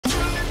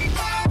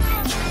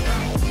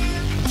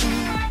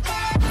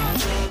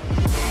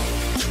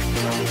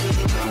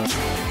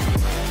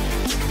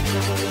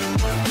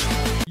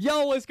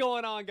Yo, what's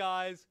going on,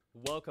 guys?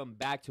 Welcome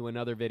back to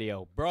another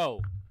video.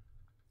 Bro,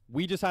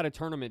 we just had a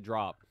tournament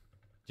drop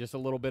just a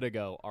little bit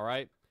ago, all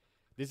right?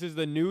 This is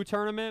the new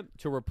tournament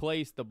to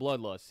replace the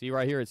Bloodlust. See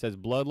right here, it says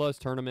Bloodlust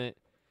tournament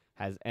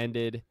has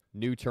ended.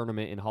 New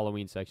tournament in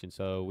Halloween section.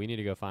 So we need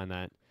to go find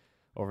that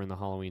over in the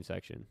Halloween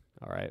section,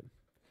 all right?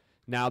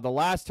 Now, the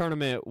last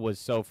tournament was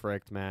so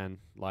fricked, man.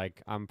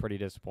 Like, I'm pretty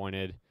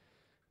disappointed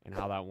in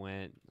how that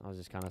went. I was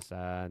just kind of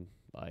sad.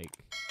 Like,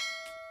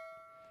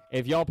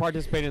 if y'all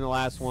participated in the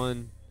last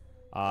one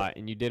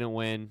and you didn't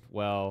win,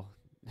 well,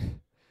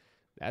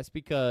 that's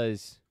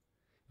because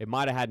it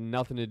might have had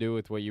nothing to do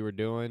with what you were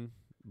doing,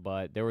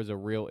 but there was a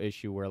real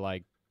issue where,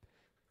 like,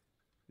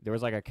 there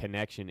was, like, a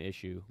connection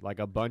issue. Like,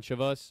 a bunch of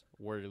us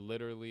were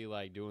literally,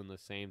 like, doing the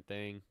same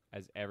thing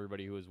as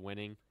everybody who was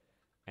winning,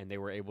 and they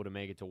were able to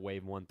make it to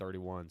wave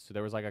 131. So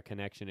there was, like, a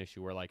connection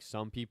issue where, like,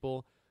 some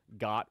people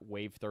got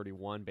wave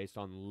 31 based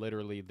on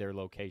literally their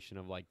location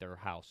of, like, their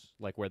house,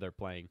 like, where they're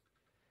playing.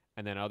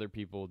 And then other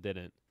people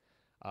didn't.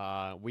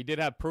 We did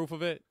have proof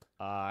of it.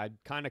 I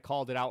kind of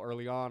called it out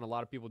early on. A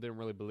lot of people didn't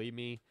really believe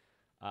me.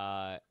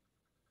 And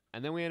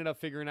then we ended up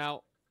figuring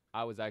out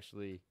I was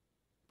actually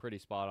pretty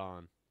spot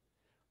on.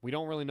 We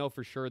don't really know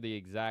for sure the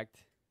exact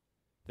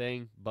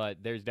thing, but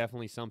there's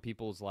definitely some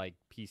people's, like,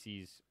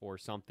 PCs or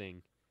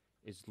something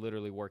is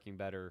literally working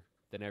better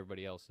than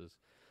everybody else's.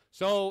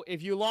 So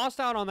if you lost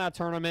out on that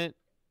tournament,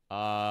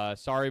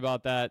 sorry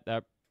about that.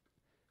 That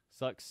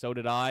sucks. So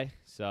did I.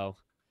 So,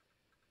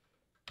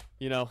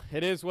 you know,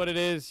 it is what it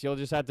is. You'll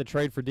just have to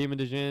trade for Demon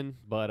Djinn.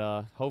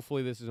 But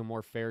hopefully this is a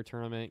more fair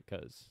tournament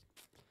because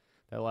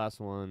that last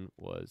one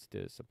was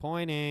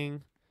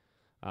disappointing.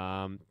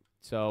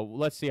 So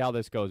let's see how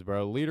this goes,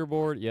 bro.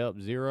 Leaderboard, yep,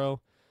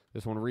 0.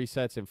 This one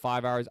resets in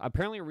 5 hours.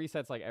 Apparently it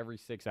resets like every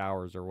 6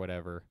 hours or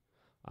whatever.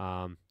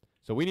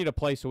 So we need a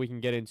place so we can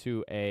get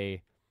into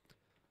a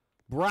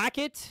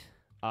bracket.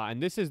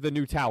 And this is the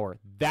new tower.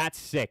 That's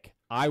sick.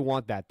 I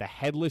want that. The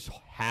Headless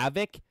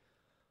Havoc.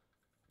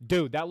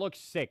 Dude, that looks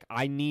sick.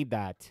 I need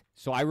that.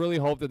 So I really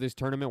hope that this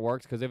tournament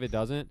works, because if it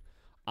doesn't,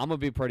 I'm going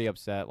to be pretty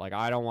upset. Like,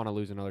 I don't want to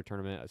lose another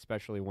tournament,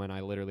 especially when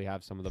I literally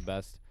have some of the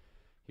best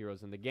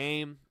heroes in the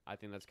game. I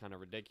think that's kind of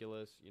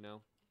ridiculous, you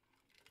know?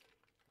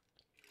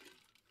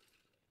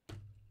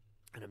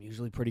 And I'm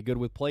usually pretty good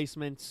with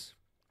placements.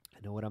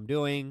 I know what I'm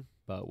doing,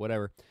 but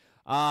whatever.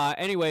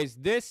 Anyways,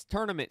 this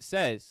tournament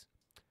says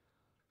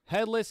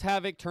Headless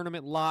Havoc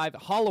Tournament Live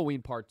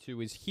Halloween Part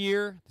 2 is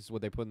here. This is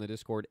what they put in the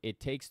Discord.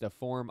 It takes the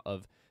form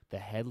of the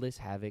Headless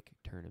Havoc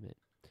Tournament.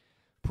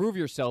 Prove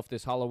yourself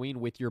this Halloween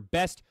with your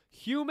best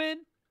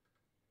human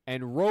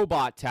and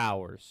robot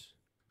towers.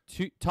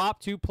 Top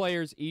 2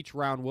 players each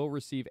round will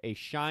receive a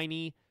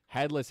shiny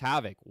Headless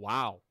Havoc.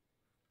 Wow.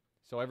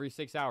 So every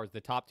 6 hours, the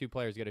top 2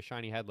 players get a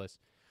shiny Headless.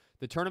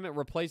 The tournament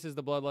replaces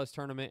the Bloodlust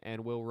tournament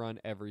and will run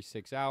every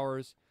 6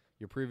 hours.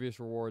 Your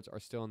previous rewards are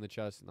still in the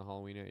chest in the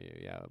Halloween area.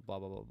 Yeah, blah,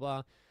 blah, blah,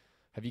 blah.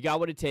 Have you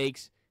got what it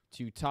takes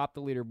to top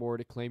the leaderboard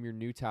to claim your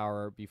new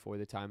tower before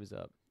the time is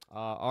up?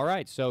 All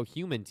right, so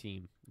human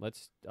team.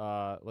 Let's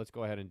go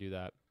ahead and do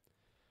that.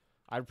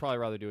 I'd probably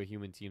rather do a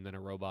human team than a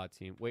robot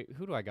team. Wait,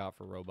 who do I got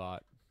for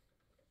robot?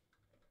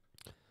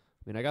 I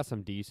mean, I got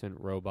some decent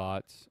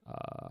robots.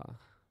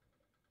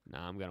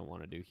 Nah, I'm going to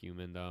want to do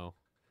human, though.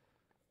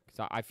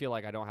 Because I feel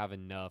like I don't have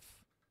enough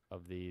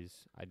of these.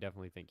 I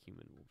definitely think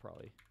human will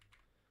probably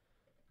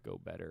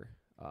go better.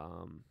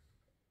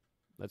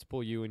 Let's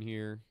pull you in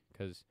here,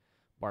 because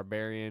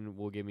Barbarian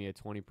will give me a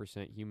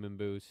 20% human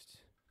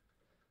boost.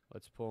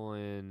 Let's pull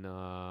in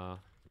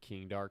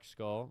King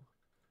Darkskull.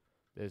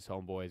 This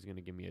homeboy is going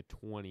to give me a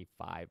 25%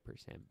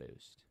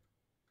 boost.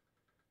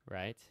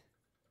 Right?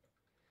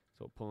 So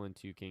we'll pull in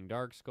 2 King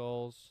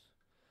Darkskulls.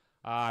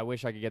 I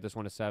wish I could get this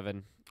one to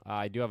 7.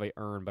 I do have a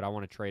urn, but I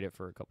want to trade it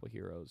for a couple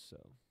heroes, so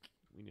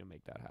we need to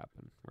make that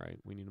happen, right?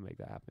 We need to make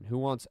that happen. Who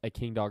wants a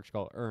King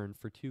Darkskull urn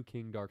for 2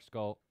 King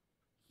Darkskull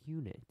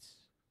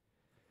units?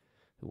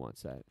 Who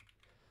wants that?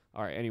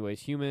 All right,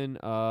 anyways, human.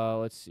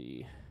 Let's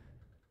see.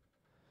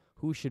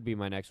 Who should be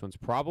my next ones?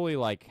 Probably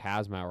like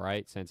Hazmat,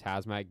 right? Since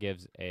Hazmat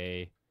gives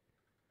a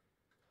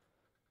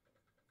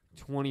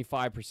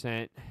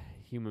 25%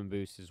 human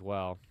boost as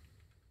well.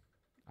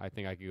 I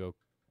think I could go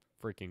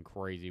freaking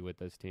crazy with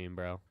this team,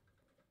 bro.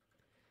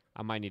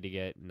 I might need to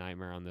get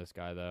Nightmare on this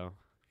guy, though.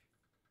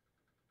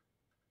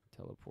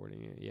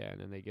 Teleporting it. Yeah,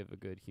 and then they give a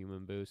good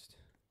human boost.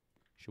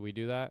 Should we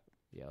do that?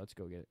 Yeah, let's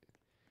go get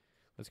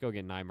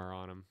Nightmare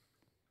on him.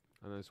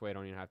 And this way I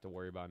don't even have to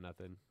worry about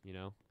nothing, you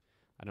know?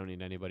 I don't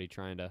need anybody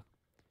trying to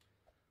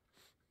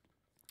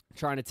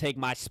take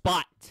my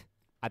spot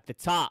at the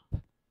top.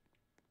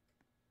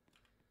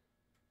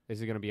 This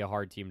is going to be a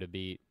hard team to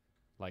beat.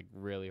 Like,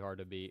 really hard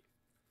to beat,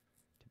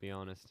 to be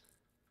honest.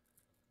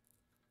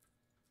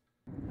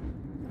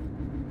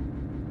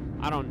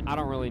 I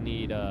don't really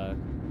need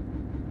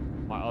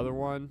my other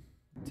one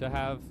to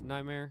have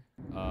Nightmare.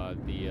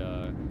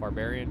 The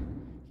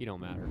Barbarian, he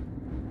don't matter.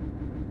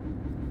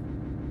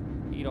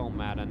 He don't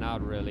matter,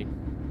 not really.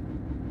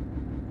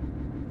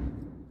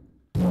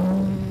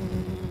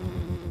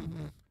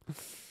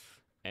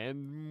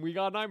 And we we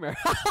got Nightmare.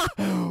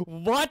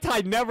 What?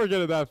 I never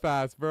get it that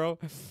fast, bro.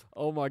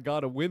 Oh my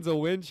god, a win's a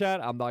win,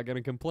 chat. I'm not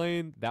gonna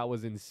complain. That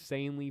was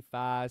insanely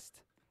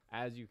fast.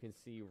 As you can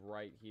see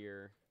right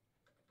here,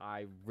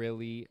 I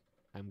really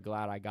am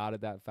glad I got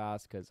it that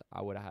fast because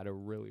I would have had a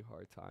really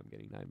hard time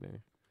getting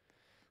Nightmare.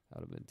 That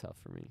would have been tough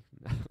for me.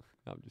 No,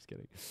 I'm just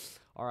kidding.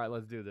 All right,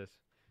 let's do this.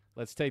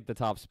 Let's take the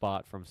top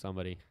spot from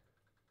somebody.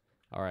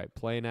 All right,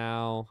 play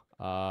now.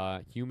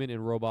 Human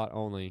and robot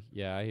only.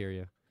 Yeah, I hear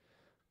you.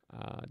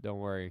 Don't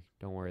worry.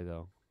 Don't worry,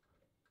 though.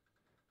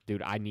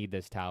 Dude, I need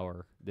this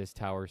tower. This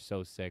tower's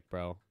so sick,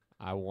 bro.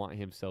 I want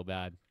him so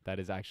bad. That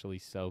is actually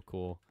so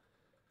cool.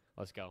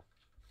 Let's go.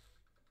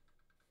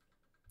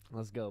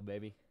 Let's go,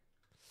 baby.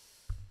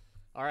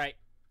 All right.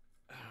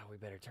 We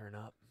better turn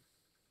up.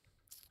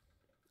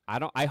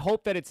 I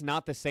hope that it's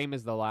not the same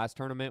as the last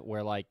tournament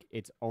where, like,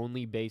 it's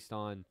only based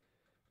on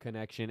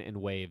connection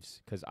and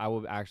waves, because I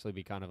would actually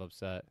be kind of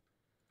upset.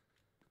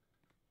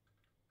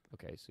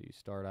 Okay, so you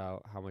start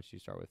out, how much do you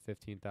start with?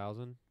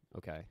 15,000?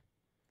 Okay.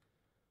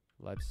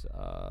 Let's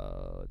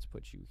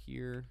put you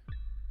here.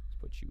 Let's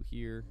put you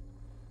here.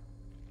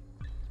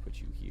 Let's put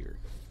you here.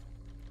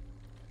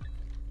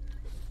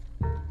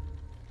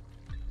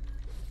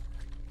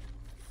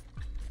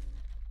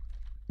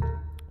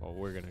 Oh,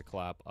 we're gonna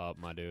clap up,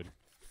 my dude.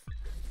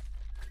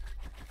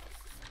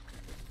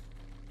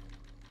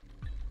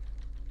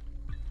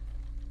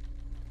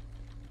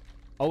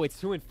 Oh, it's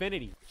to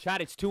infinity. Chat,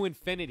 it's to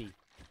infinity.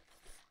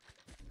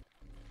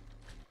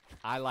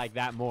 I like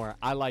that more.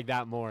 I like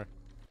that more.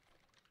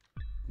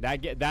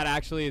 That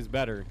actually is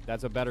better.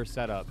 That's a better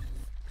setup.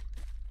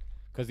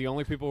 Because the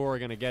only people who are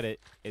going to get it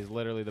is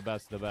literally the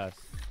best of the best.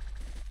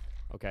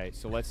 Okay,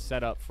 so let's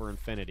set up for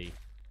infinity.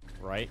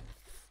 Right?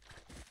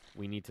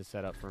 We need to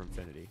set up for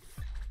infinity.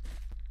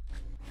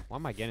 Why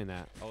am I getting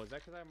that? Oh, is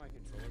that because I have my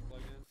controller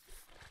plugged in?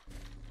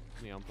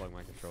 Let me unplug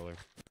my controller.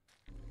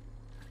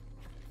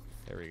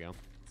 There we go.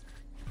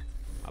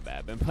 My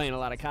bad. Been playing a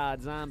lot of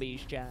COD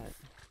Zombies, chat.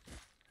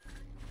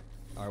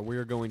 All right,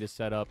 we're going to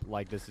set up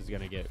like this is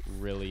going to get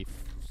really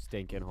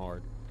stinking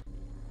hard.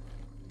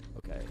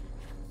 Okay.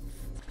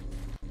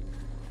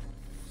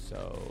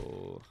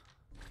 So...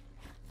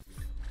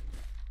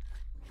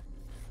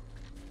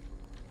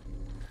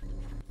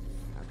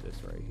 have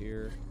this right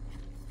here.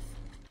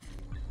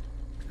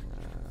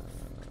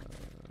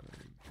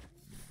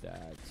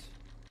 That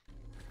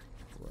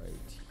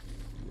right,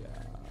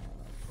 yeah,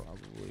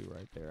 probably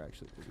right there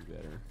actually would be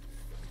better.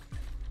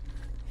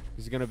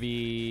 He's gonna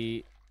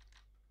be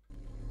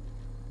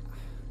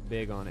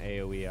big on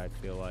AoE, I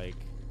feel like.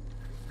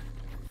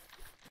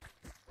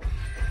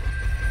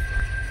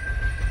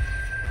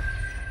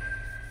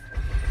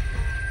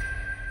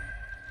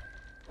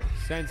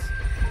 Since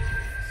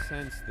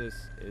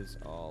this is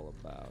all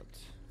about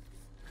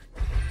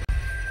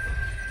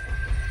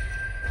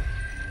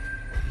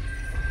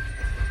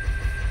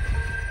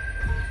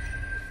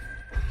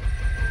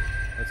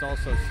let's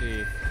also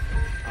see,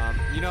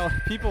 you know,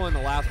 people in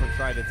the last one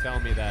tried to tell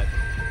me that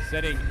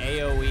setting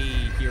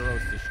AoE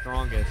heroes to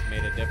strongest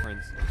made a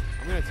difference.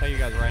 I'm going to tell you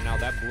guys right now,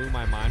 that blew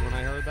my mind when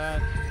I heard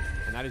that,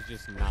 and that is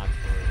just not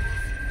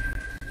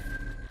true.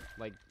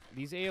 Like,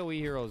 these AoE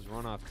heroes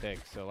run off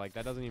ticks, so, like,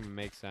 that doesn't even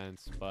make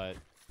sense, but,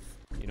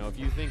 you know, if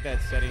you think that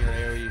setting your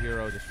AoE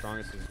hero to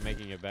strongest is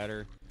making it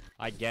better,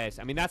 I guess.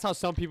 I mean, that's how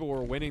some people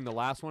were winning the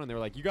last one, and they were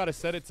like, you got to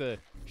set it to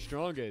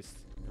strongest.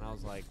 And I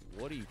was like,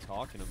 what are you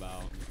talking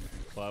about?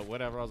 But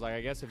whatever, I was like, I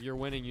guess if you're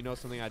winning, you know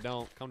something I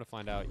don't. Come to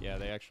find out, yeah,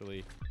 they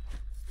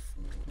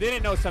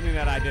didn't know something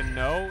that I didn't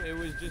know. It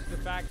was just the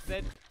fact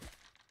that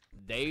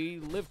they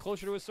live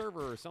closer to a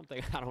server or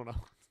something. I don't know. It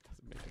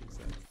doesn't make any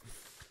sense.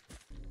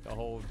 The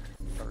whole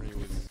tourney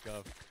was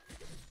scuffed.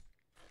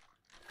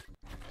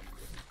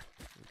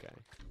 Okay.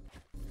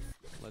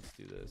 Let's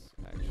do this.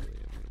 Actually,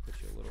 I'm going to put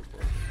you a little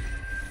closer.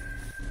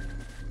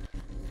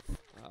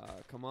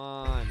 Come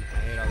on. I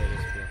hate how they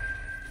disappear.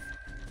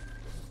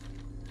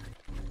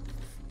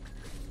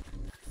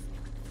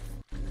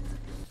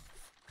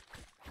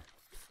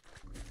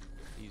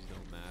 These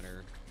don't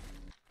matter.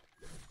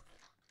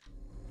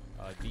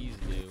 These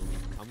do.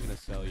 I'm going to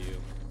sell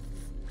you.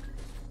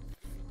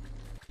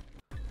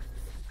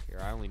 Here,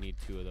 I only need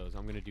 2 of those.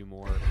 I'm going to do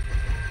more of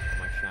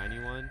my shiny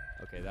one.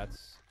 Okay,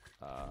 that's...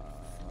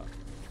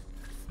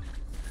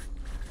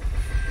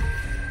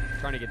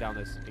 trying to get down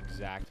this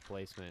exact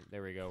placement.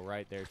 There we go,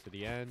 right there to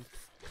the end.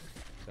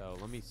 So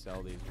let me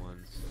sell these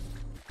ones.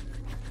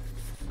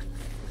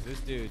 This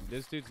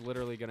dude's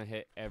literally gonna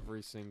hit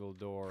every single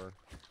door.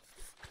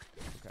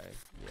 Okay,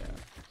 yeah.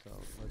 So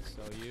let's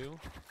sell you.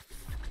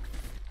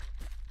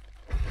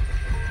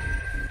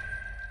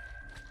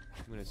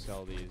 I'm gonna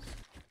sell these.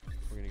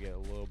 We're gonna get a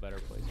little better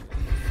placement.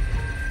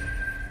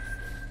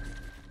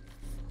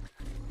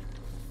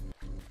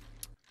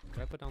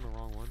 Did I put down the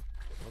wrong one?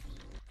 Whoops.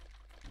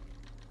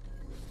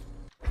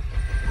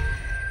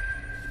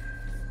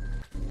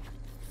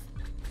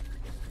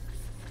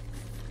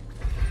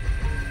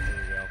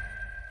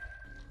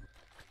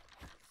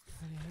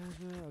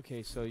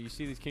 Okay, so you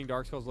see these King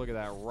Dark Skulls? Look at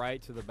that,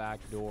 right to the back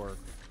door,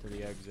 to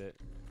the exit.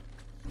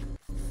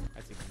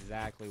 That's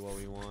exactly what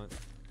we want.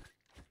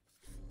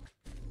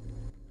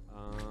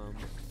 I'm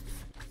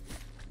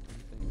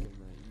thinking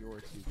that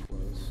you're too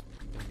close.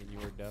 I'm thinking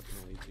you're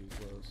definitely too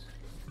close.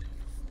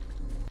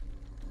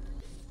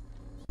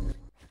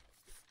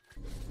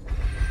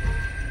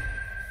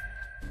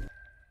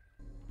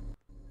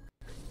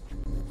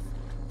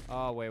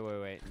 Oh,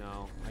 wait.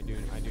 No, I do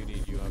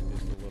need you up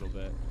just a little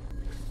bit.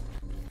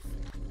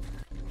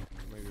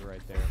 Maybe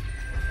right there.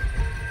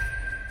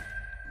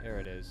 There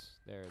it is.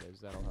 There it is.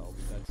 That'll help.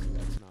 That's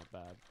not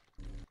bad.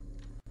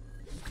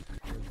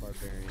 Where's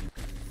Barbarian?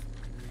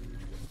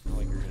 Not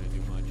like you're gonna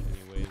do much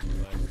anyways,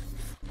 but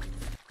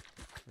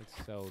let's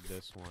sell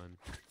this one.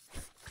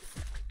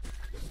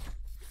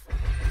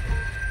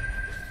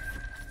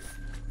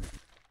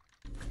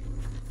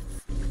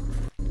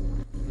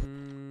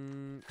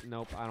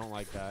 Nope, I don't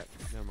like that.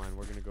 Never mind,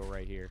 we're gonna go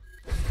right here.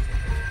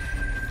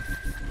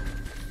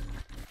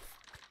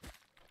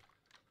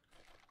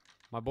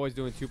 My boy's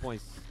doing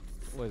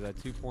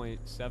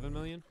 2.7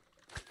 million?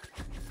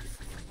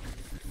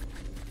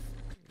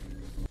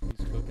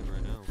 He's cooking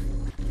right now.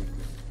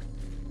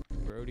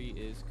 Brody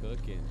is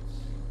cooking.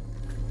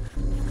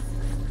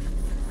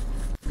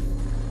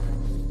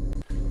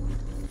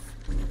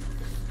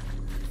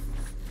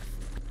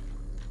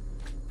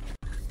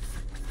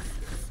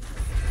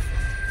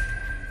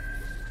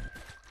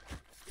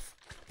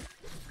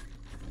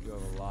 You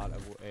have a lot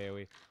of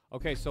AoE.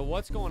 Okay, so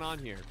what's going on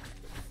here?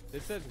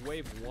 This says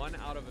wave 1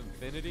 out of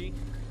infinity.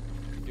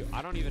 Dude,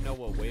 I don't even know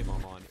what wave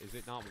I'm on. Is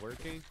it not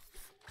working?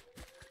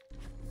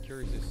 I'm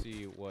curious to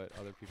see what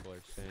other people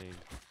are saying.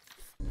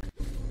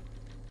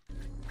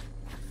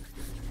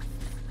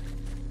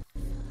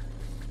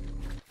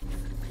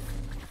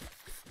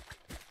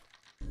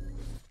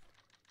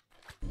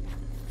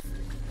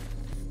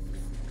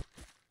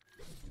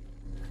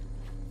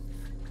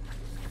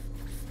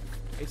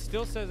 It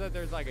still says that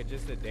there's like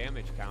just a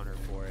damage counter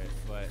for it,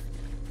 but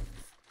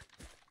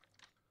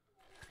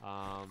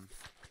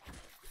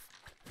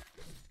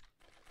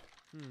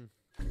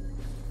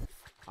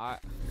I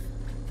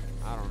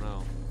don't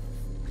know.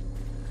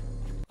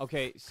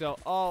 Okay, so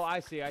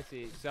I see.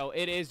 So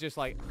it is just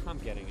like I'm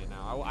getting it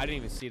now. I didn't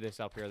even see this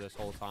up here this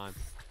whole time.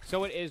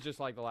 So it is just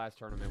like the last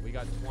tournament. We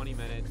got 20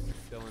 minutes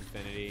till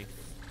infinity,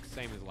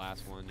 same as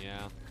last one,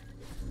 yeah.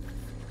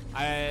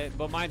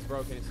 But mine's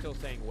broken. It's still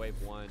saying wave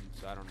 1,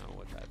 so I don't know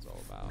what that's all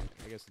about.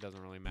 I guess it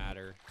doesn't really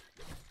matter.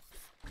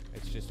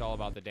 It's just all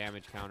about the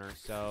damage counter,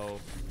 so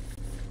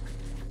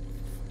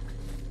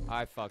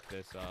I fucked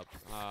this up.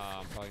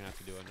 I'm probably gonna have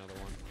to do another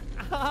one.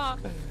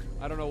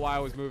 I don't know why I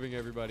was moving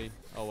everybody.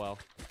 Oh well.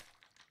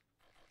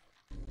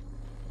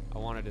 I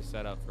wanted to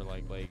set up for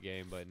like late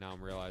game, but now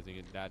I'm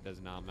realizing that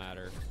does not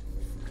matter.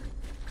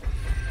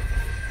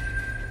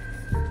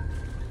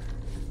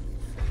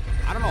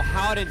 I don't know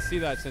how I didn't see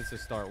that since the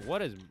start.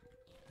 What am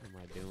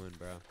I doing,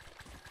 bro?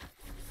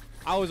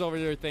 I was over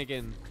there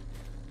thinking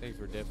things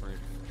were different.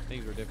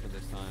 Things were different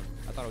this time.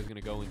 I thought it was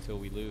gonna go until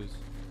we lose.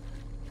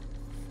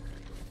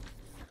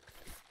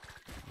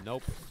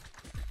 Nope.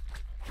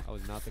 That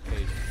was not the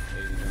case,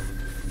 ladies and gentlemen.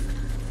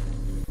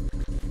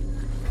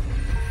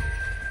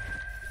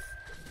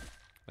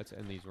 Let's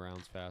end these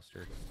rounds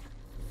faster.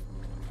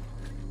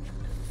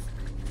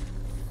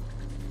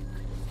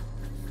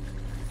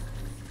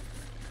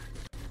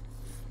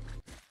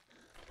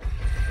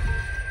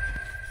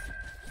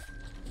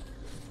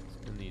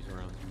 Let's end these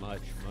rounds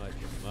much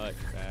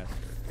faster.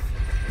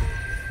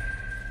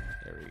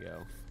 There we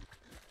go.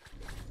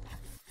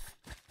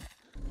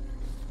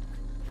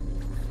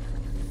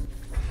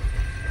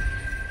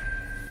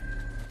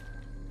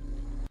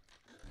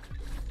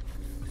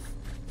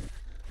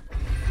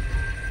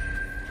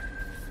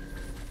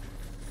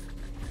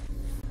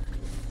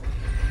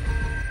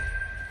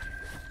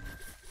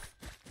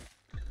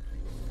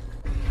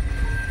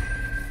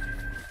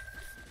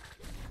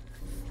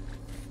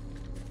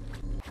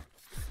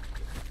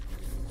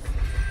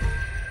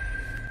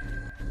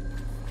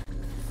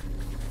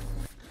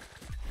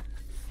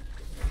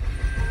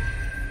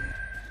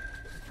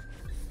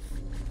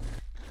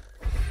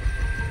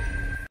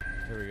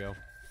 Here we go.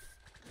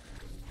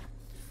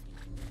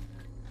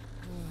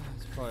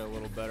 It's probably a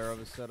little better of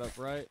a setup,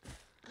 right?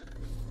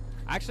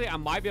 Actually, I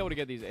might be able to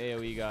get these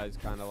AoE guys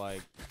kind of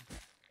like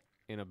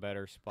in a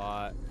better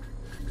spot.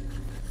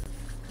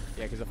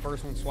 Yeah, because the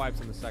first one swipes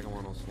and the second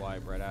one will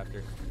swipe right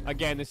after.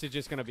 Again, this is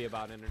just going to be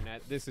about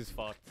internet. This is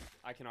fucked.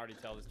 I can already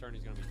tell this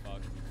tourney's going to be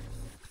fucked.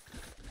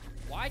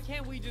 Why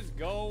can't we just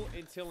go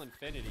until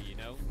infinity, you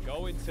know?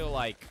 Go until,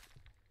 like,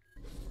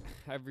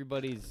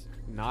 everybody's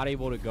not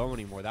able to go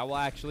anymore. That will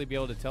actually be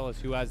able to tell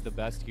us who has the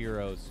best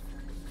heroes.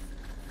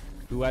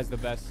 Who has the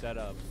best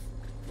setup.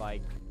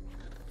 Like,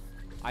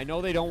 I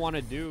know they don't want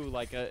to do,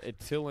 like, a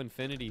till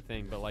infinity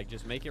thing, but, like,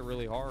 just make it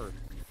really hard.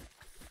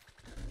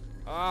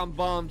 I'm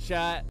bummed,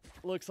 chat.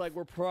 Looks like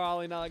we're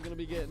probably not going to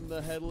be getting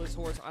the Headless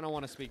Horse. I don't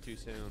want to speak too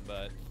soon,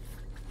 but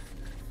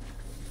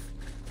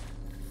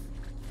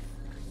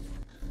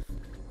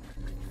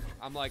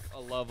I'm like a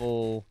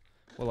level.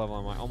 What level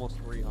am I? Almost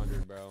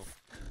 300, bro.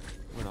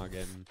 We're not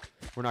getting.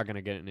 We're not going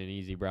to get in an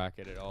easy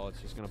bracket at all.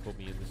 It's just going to put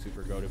me in the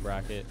super goated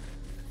bracket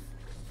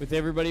with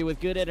everybody with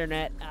good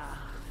internet.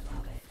 Ah, I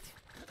love it.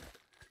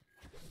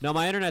 No,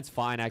 my internet's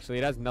fine, actually.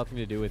 It has nothing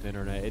to do with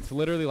internet. It's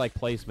literally like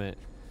placement.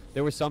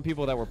 There were some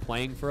people that were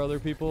playing for other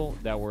people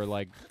that were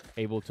like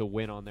able to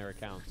win on their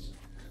accounts.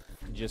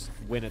 Just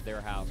win at their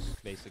house,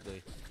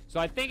 basically. So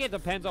I think it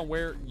depends on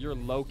where you're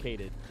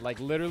located. Like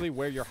literally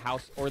where your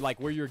house or like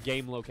where your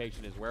game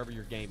location is, wherever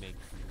you're gaming.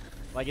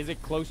 Like is it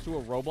close to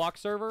a Roblox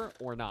server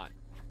or not?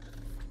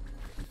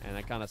 And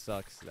that kind of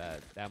sucks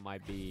that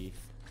might be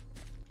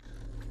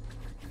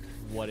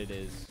what it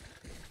is.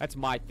 That's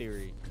my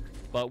theory.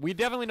 But we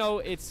definitely know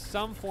it's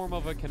some form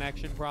of a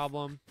connection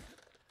problem.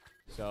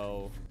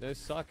 So this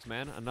sucks,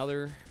 man.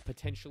 Another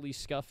potentially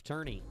scuffed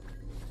tourney.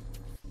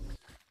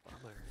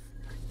 Bummer.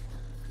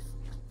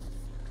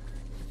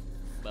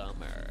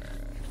 Bummer.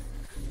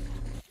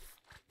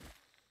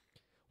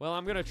 Well,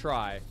 I'm going to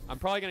try. I'm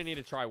probably going to need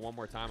to try one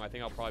more time. I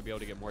think I'll probably be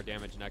able to get more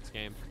damage next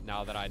game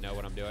now that I know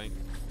what I'm doing.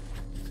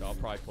 So I'll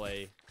probably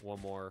play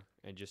one more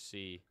and just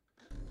see.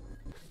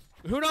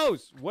 Who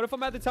knows? What if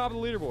I'm at the top of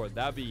the leaderboard?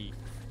 That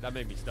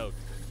made me stoked.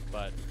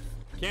 But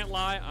can't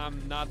lie,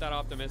 I'm not that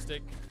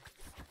optimistic.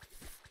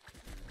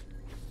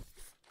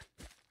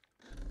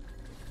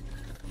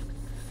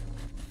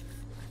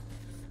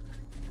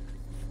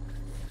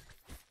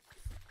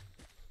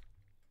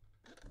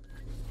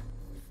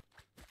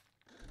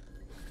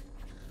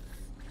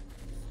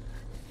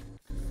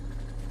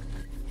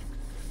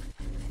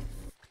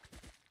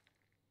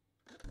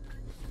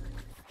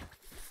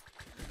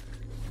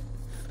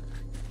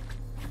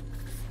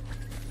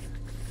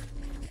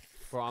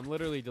 Bro, I'm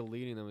literally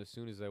deleting them as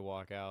soon as they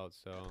walk out,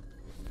 so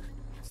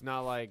it's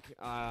not like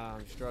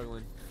I'm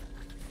struggling.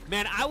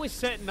 Man, I was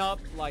setting up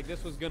like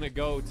this was gonna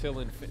go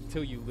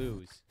till you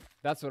lose.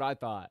 That's what I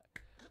thought.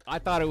 I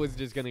thought it was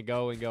just gonna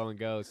go and go and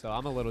go. So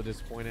I'm a little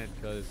disappointed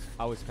because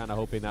I was kind of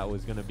hoping that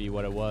was gonna be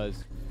what it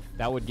was.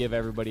 That would give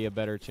everybody a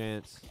better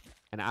chance.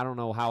 And I don't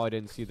know how I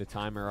didn't see the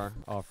timer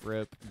off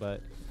rip, but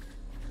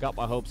got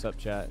my hopes up,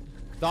 chat.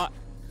 Thought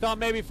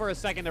maybe for a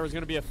second there was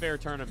gonna be a fair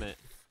tournament.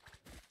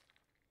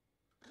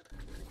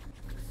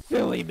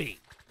 Silly me.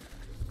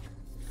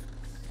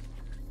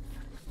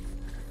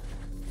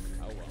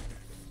 Oh well.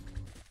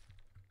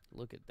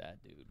 Look at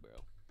that dude, bro.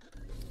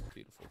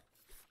 Beautiful.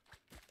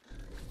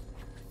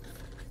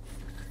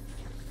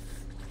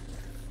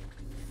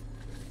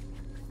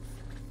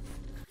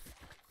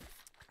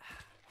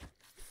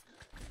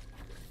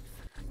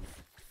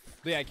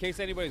 But yeah, in case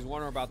anybody's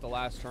wondering about the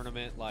last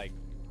tournament, like,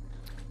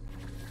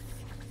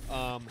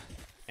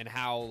 and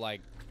how, like,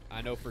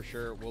 I know for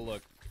sure. Well,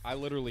 look, I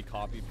literally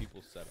copied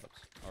people's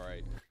setups. All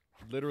right,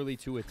 literally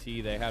to a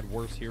T. They had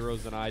worse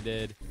heroes than I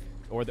did,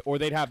 or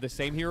they'd have the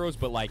same heroes,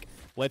 but like,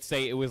 let's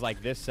say it was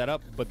like this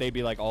setup, but they'd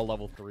be like all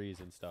level 3s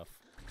and stuff.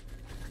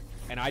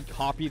 And I'd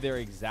copy their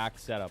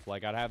exact setup.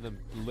 Like I'd have them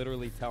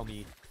literally tell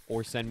me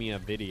or send me a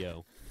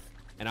video,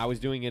 and I was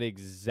doing it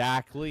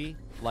exactly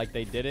like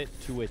they did it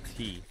to a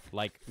T.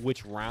 Like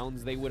which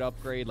rounds they would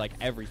upgrade, like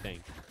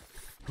everything.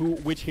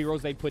 Which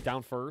heroes they'd put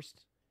down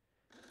first.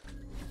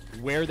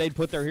 Where they'd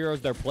put their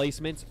heroes, their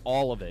placements,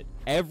 all of it.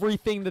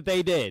 Everything that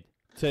they did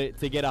to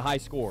get a high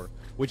score,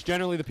 which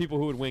generally the people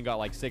who would win got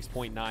like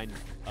 6.9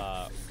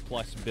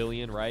 plus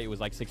billion, right? It was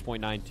like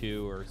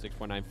 6.92 or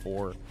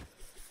 6.94.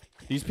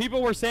 These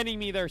people were sending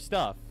me their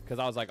stuff because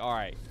I was like, all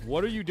right,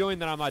 what are you doing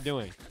that I'm not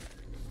doing?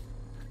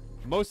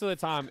 Most of the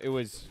time, it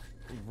was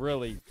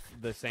really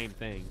the same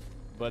thing,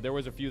 but there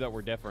was a few that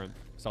were different.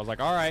 So I was like,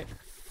 all right.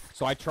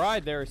 So I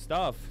tried their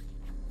stuff.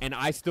 And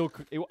I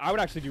would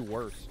actually do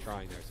worse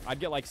trying theirs.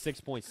 I'd get like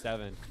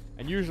 6.7.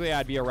 And usually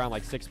I'd be around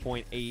like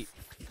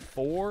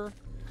 6.84.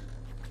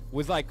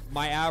 Was like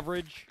my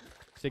average.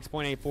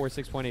 6.84,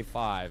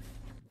 6.85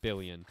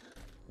 billion.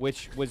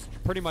 Which was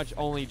pretty much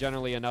only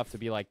generally enough to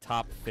be like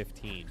top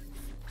 15.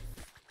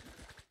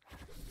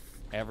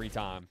 Every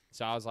time.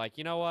 So I was like,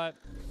 you know what?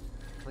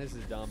 This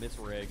is dumb. It's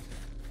rigged.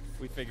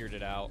 We figured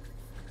it out.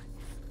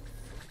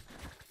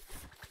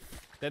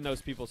 Then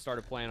those people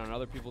started playing on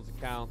other people's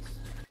accounts.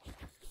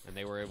 And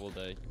they were able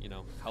to, you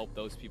know, help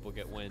those people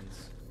get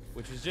wins,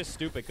 which is just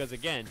stupid because,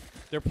 again,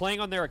 they're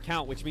playing on their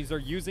account, which means they're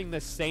using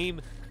the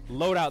same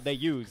loadout they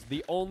use.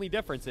 The only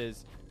difference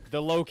is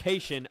the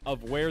location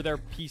of where their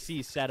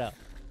PC is set up.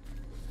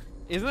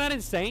 Isn't that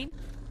insane?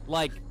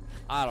 Like,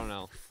 I don't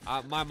know.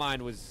 My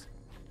mind was,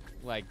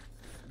 like,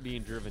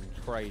 being driven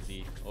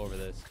crazy over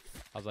this.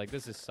 I was like,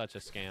 this is such a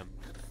scam.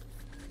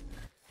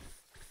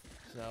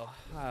 So,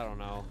 I don't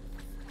know.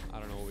 I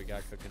don't know what we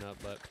got cooking up,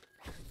 but...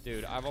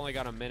 Dude, I've only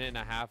got a minute and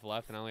a half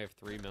left, and I only have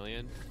 3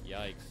 million.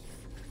 Yikes.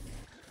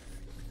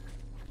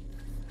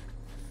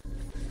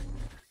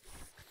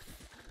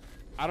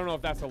 I don't know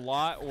if that's a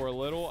lot or a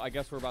little. I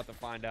guess we're about to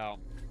find out.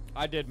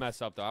 I did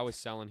mess up, though. I was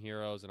selling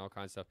heroes and all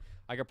kinds of stuff.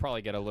 I could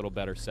probably get a little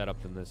better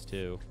setup than this,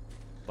 too.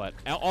 But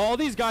all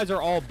these guys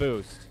are all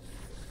boost.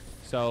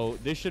 So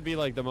this should be,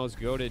 like, the most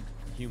goated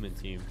human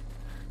team.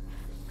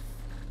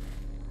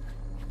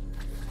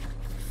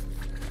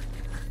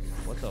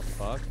 What the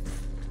fuck?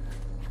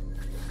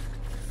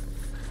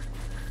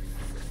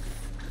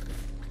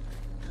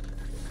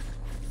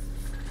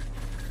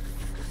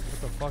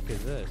 fuck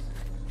is this?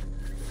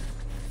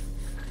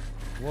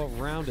 What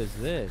round is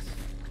this?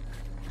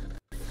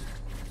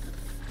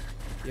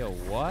 Yo,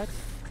 what?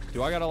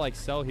 Do I gotta, like,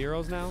 sell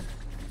heroes now?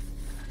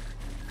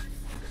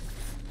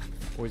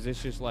 Or is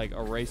this just, like,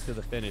 a race to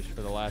the finish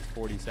for the last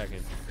 40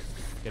 seconds?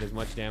 Get as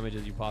much damage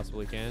as you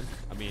possibly can?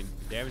 I mean,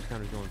 damage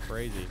counter's going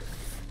crazy.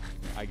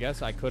 I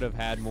guess I could have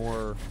had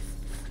more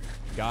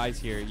guys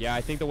here. Yeah,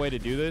 I think the way to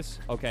do this...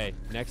 Okay,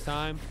 next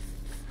time...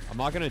 I'm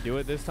not going to do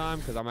it this time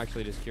because I'm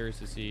actually just curious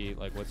to see,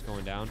 like, what's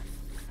going down.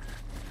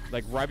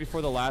 Like, right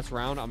before the last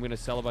round, I'm going to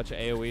sell a bunch of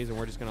AoEs and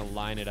we're just going to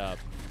line it up.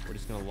 We're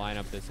just going to line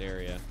up this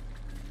area.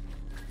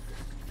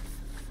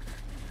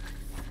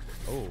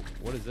 Oh,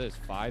 what is this?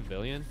 5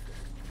 billion?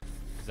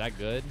 Is that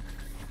good?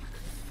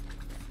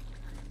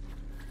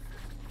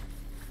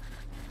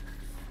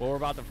 Well, we're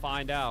about to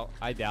find out.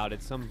 I doubt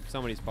it.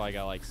 Somebody's probably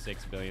got like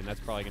 6 billion.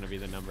 That's probably going to be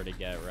the number to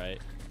get, right?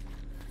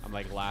 I'm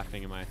like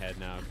laughing in my head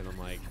now because I'm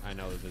like, I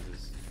know that this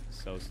is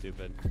so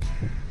stupid.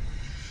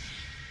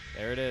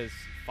 There it is.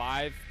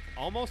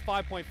 Almost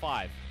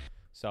 5.5.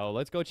 So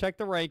let's go check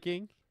the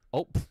ranking.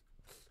 Oh,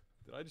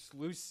 did I just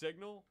lose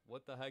signal?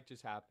 What the heck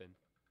just happened?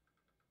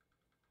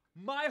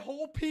 My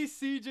whole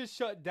PC just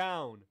shut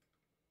down.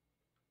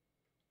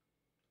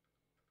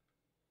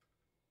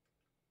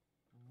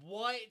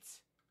 What?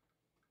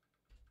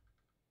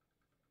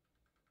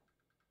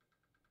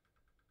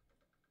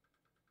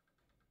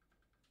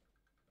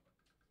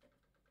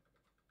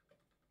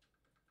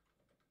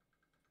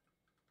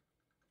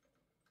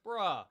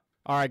 Bruh.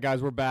 All right,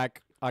 guys, we're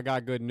back. I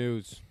got good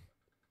news.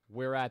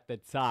 We're at the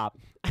top.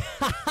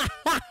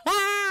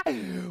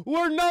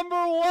 We're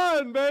number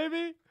 1,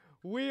 baby.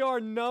 We are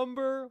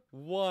number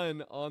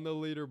 1 on the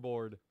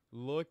leaderboard.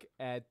 Look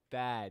at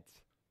that.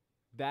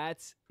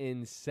 That's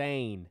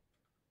insane.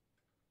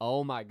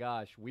 Oh, my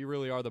gosh. We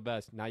really are the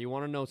best. Now, you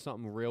want to know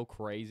something real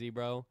crazy,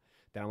 bro,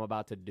 that I'm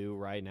about to do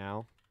right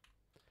now?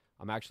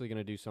 I'm actually going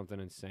to do something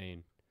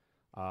insane.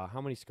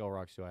 How many skull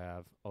rocks do I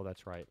have? Oh,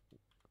 that's right.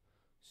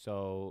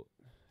 So,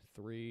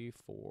 3,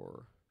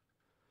 4.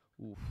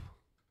 Oof.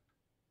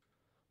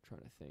 I'm trying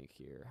to think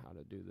here how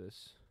to do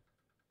this.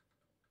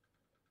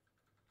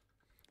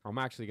 I'm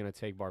actually going to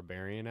take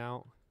Barbarian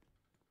out.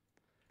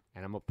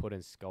 And I'm going to put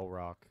in Skull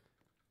Rock.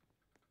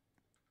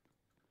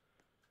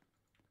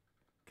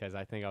 Because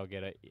I think I'll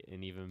get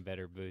an even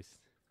better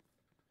boost.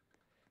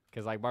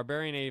 Because, like,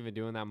 Barbarian ain't even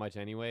doing that much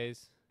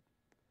anyways.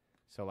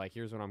 So, like,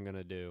 here's what I'm going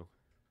to do.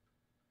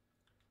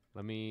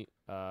 Let me,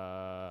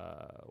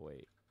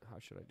 wait. How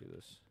should I do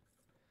this?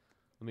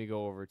 Let me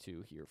go over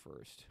to here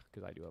first.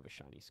 Because I do have a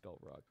shiny Skull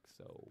Rock.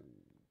 So,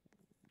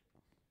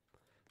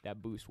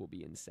 that boost will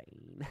be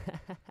insane.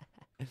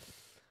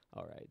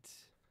 All right.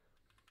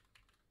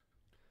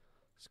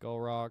 Skull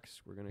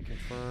Rocks, we're going to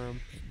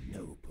confirm.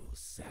 Noble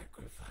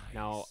sacrifice.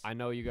 Now, I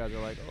know you guys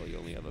are like, oh, you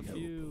only have a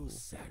few.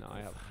 No, I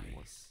have a few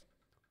more. Just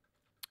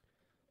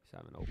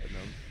haven't opened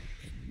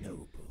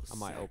them. I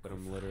might open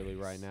them literally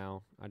right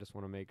now. I just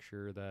want to make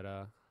sure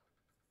that,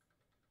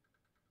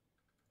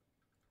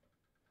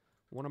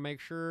 want to make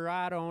sure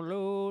I don't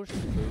lose.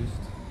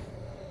 Boost.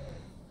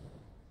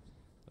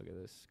 Look at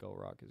this. Skull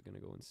Rock is going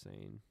to go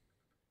insane.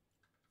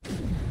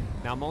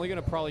 Now, I'm only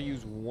going to probably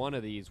use one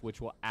of these,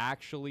 which will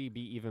actually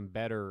be even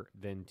better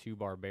than 2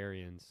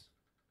 Barbarians.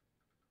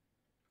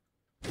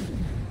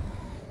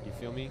 You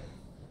feel me?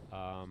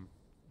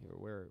 Here,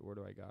 where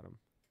do I got them?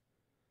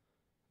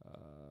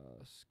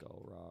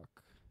 Skull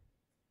Rock.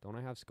 Don't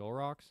I have Skull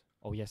Rocks?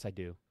 Oh, yes, I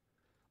do.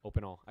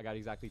 Open all. I got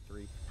exactly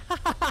 3.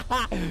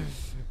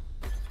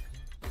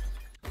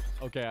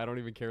 Okay, I don't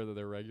even care that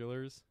they're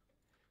regulars.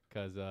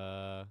 Because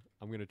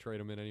I'm going to trade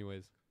them in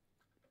anyways.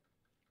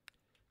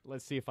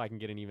 Let's see if I can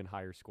get an even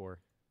higher score.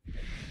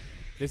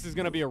 This is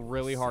going to be a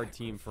really hard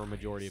team for a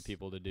majority of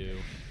people to do.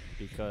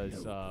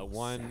 Because,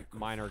 1,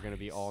 mine are going to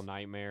be all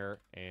Nightmare.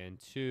 And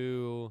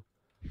 2,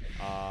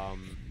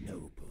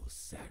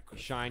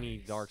 shiny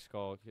Dark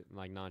Skull.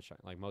 Like,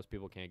 non-shiny. Like, most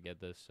people can't get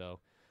this.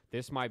 So,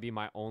 this might be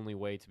my only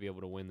way to be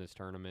able to win this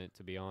tournament,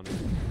 to be honest.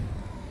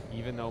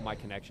 Even though my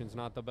connection's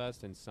not the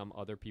best. And some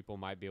other people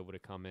might be able to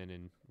come in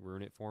and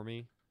ruin it for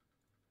me.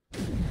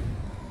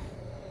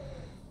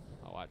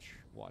 Watch.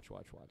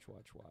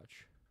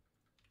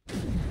 Okay.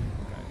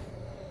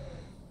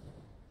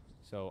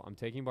 So I'm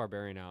taking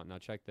Barbarian out. Now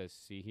check this.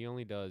 See,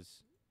 he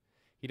does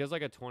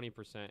like a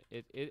 20%.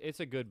 It's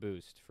a good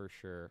boost for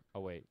sure.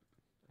 Oh wait,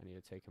 I need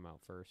to take him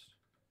out first.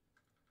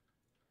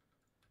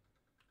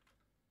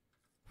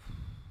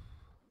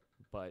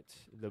 But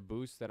the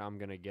boost that I'm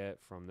gonna get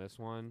from this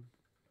one,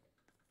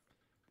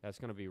 that's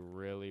gonna be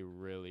really,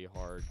 really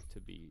hard to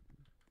beat.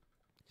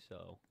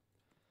 So,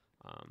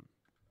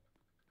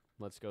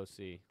 let's go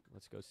see.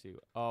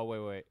 Oh,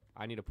 wait.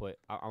 I need to put...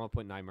 I'm going to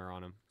put Nightmare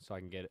on him so I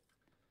can get it.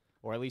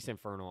 Or at least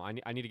Infernal. I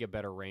need to get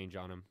better range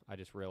on him. I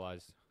just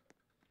realized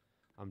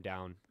I'm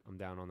down. I'm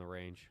down on the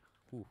range.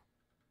 Whew.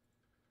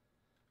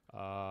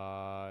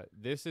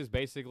 This is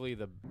basically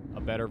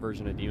a better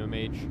version of Demon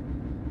Mage.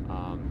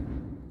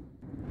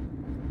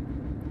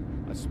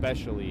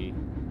 Especially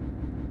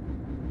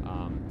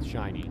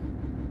shiny.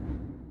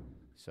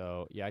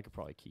 So yeah, I could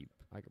probably keep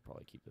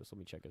this. Let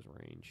me check his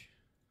range.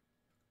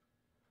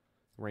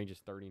 Range is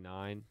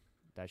 39.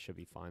 That should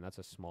be fine. That's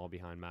a small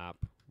behind map.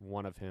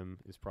 One of him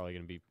is probably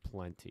going to be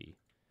plenty.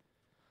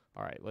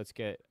 All right, let's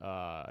get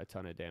a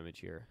ton of damage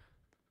here.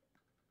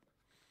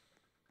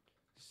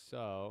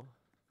 So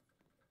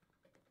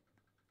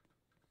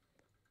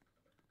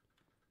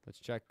let's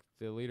check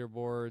the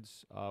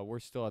leaderboards. We're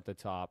still at the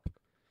top.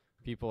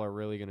 People are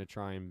really going to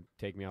try and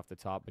take me off the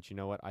top, but you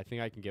know what? I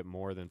think I can get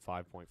more than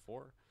 5.4.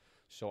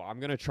 So I'm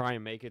going to try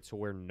and make it to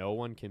where no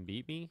one can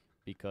beat me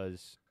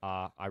because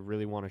I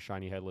really want a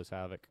shiny Headless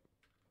Havoc.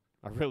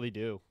 I really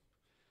do.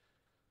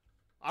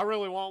 I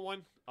really want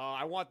one.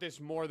 I want this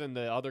more than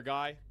the other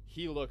guy.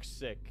 He looks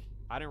sick.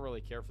 I didn't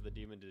really care for the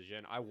Demon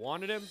Djinn. I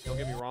wanted him, don't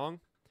get me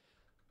wrong.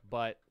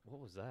 But what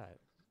was that?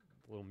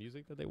 A little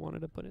music that they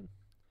wanted to put in?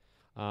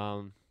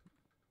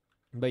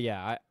 But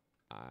yeah,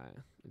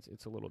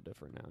 it's a little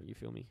different now. You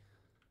feel me?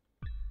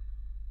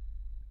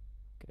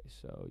 Okay,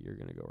 so you're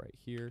going to go right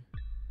here.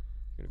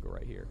 You're going to go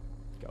right here.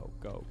 Go,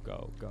 go,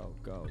 go, go,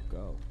 go,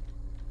 go.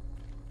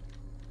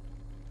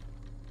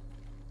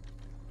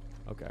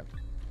 Okay.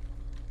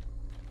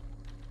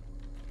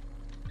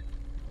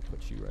 I'll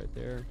put you right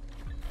there.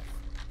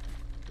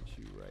 Put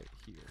you right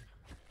here.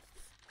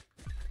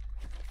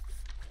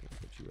 I'll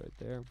put you right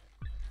there.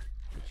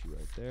 Put you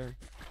right there.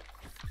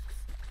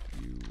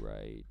 You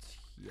right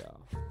here.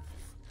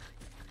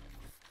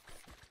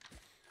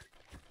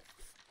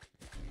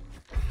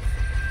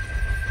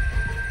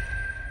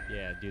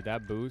 Yeah, dude,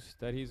 that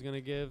boost that he's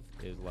gonna give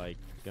is like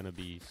gonna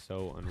be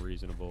so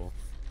unreasonable.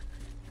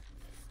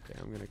 Okay,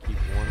 I'm gonna keep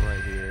one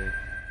right here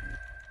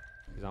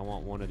because I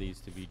want one of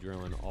these to be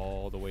drilling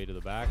all the way to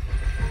the back.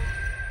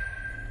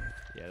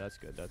 Yeah, that's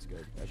good. That's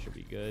good. That should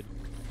be good.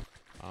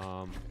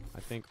 I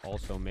think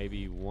also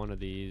maybe one of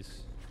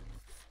these,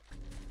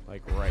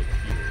 like right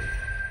here.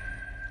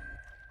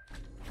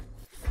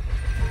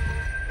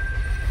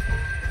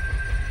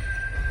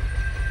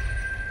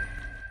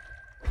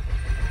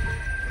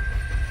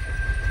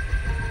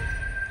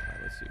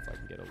 See if I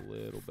can get a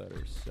little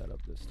better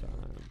setup this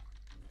time.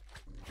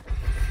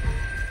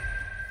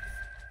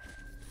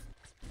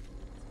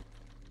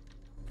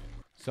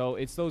 So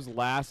it's those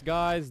last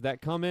guys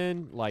that come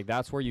in, like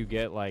that's where you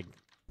get like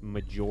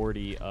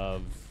majority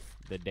of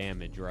the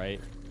damage, right?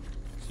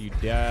 So you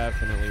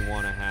definitely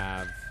want to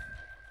have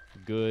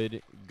good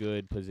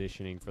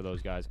positioning for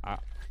those guys. I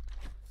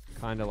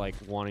kind of like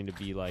wanting to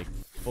be like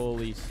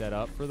fully set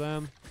up for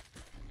them.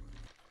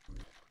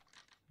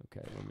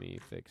 Okay, let me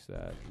fix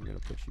that. I'm going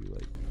to put you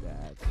like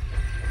that.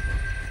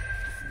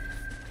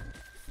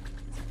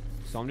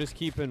 So I'm just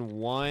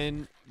keeping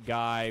one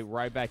guy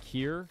right back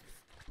here.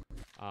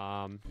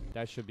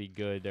 That should be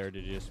good there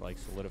to just like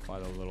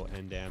solidify the little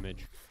end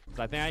damage.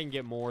 So I think I can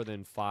get more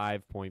than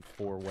 5.4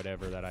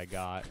 whatever that I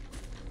got.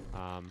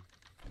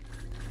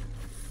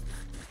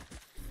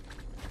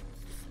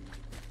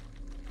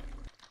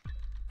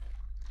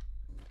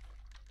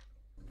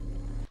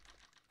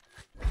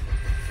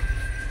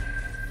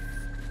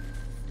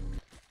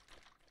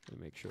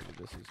 Make sure that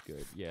this is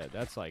good. Yeah,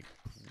 that's like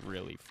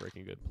really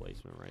freaking good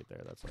placement right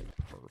there. That's like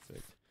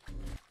perfect.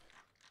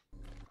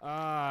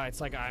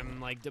 It's like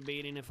I'm like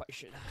debating if I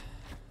should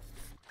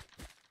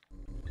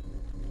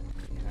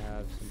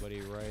have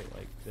somebody right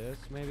like this,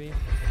 maybe.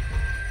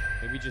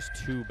 Maybe just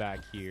two back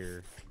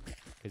here,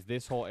 because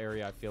this whole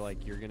area I feel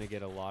like you're gonna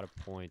get a lot of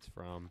points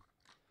from.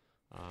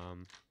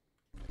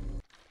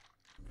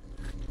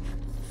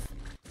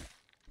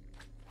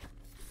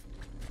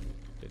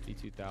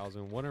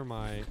 52,000. What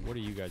are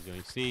you guys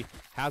doing? See,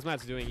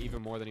 Hazmat's doing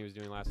even more than he was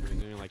doing last time.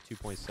 He's doing like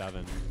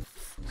 2.7.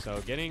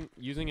 So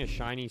using a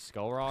shiny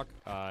Skull Rock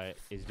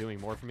is doing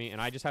more for me,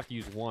 and I just have to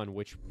use one,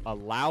 which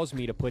allows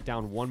me to put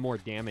down one more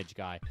damage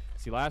guy.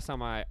 See, last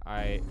time I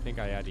think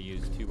I had to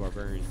use 2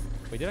 Barbarians.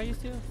 Wait, did I use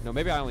 2? No,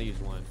 maybe I only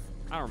used 1.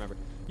 I don't remember.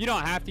 You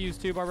don't have to use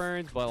 2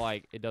 Barbarians, but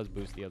like it does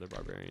boost the other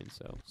Barbarians.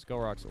 So Skull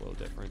Rock's a little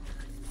different.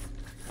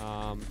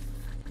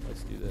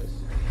 Let's do this.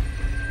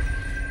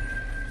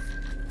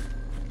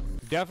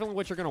 Definitely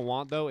what you're going to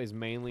want, though, is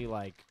mainly,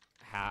 like,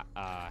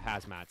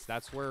 hazmats.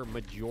 That's where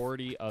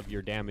majority of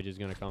your damage is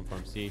going to come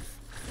from. See,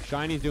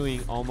 Shiny's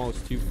doing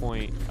almost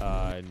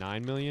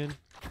 2.9 million.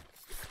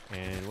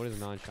 And what is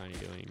non-Shiny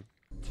doing?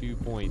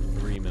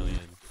 2.3 million.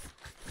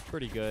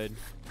 Pretty good.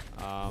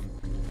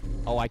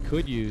 Oh, I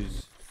could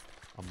use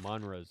a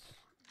Munra's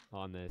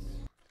on this.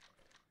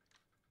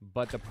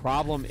 But the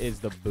problem is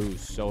the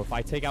boost. So if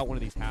I take out one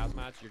of these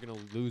hazmats, you're going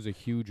to lose a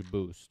huge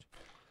boost.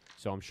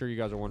 So I'm sure you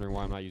guys are wondering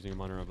why I'm not using a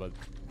Munra, but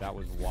that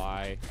was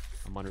why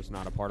a Munra's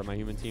not a part of my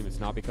human team. It's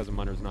not because a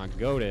Munra's not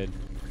goated.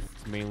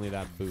 It's mainly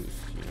that boost,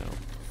 you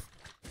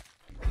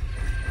know.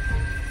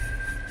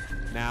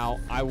 Now,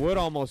 I would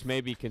almost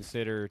maybe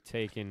consider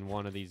taking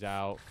one of these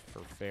out for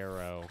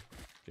Pharaoh,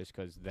 just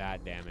because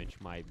that damage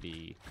might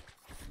be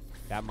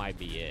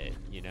it,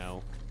 you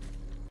know.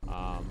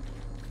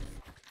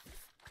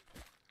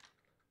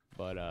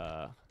 But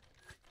I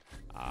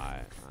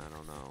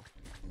don't know.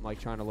 I'm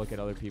like trying to look at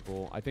other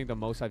people. I think the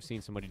most I've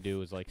seen somebody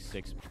do is like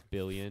 6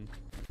 billion.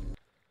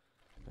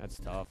 That's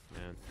tough,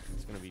 man.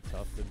 It's going to be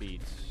tough to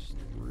beat.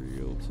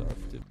 Real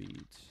tough to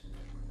beat.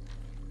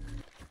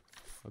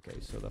 Okay,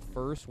 so the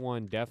first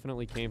one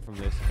definitely came from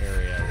this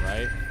area,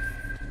 right?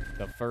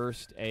 The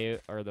first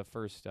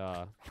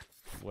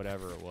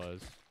whatever it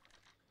was.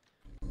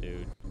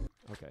 Dude.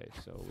 Okay,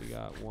 so we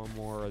got one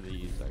more of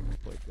these I can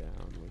put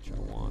down, which I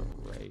want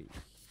right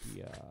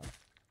here.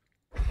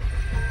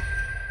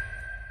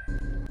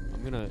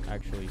 I'm gonna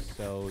actually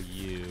sell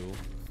you.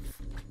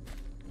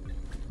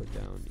 Put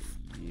down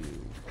you.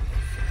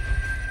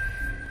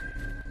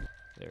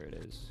 There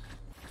it is.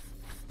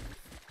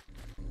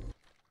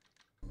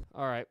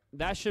 Alright,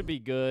 that should be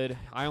good.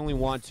 I only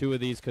want 2 of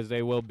these because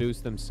they will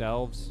boost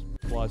themselves,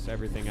 plus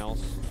everything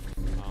else.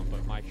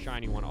 But my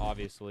shiny one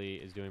obviously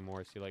is doing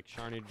more. See, like,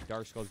 shiny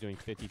Dark Skull is doing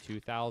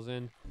 52,000,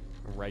 and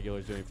regular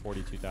is doing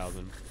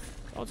 42,000.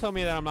 Don't tell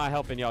me that I'm not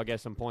helping y'all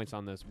get some points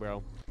on this,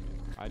 bro.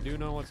 I do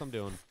know what I'm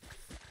doing.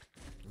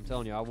 I'm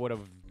telling you, I would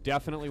have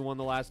definitely won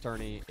the last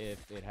tourney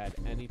if it had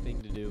anything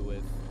to do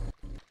with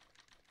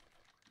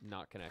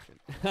not connection.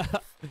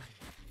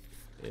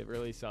 It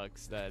really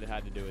sucks that it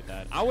had to do with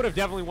that. I would have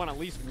definitely won at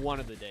least one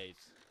of the days.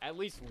 At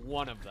least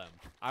one of them.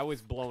 I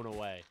was blown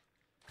away.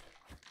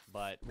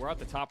 But we're at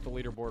the top of the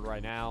leaderboard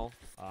right now.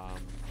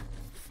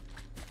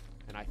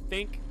 And I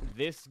think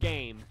this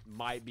game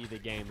might be the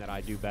game that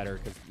I do better,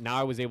 because now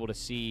I was able to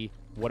see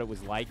what it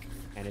was like,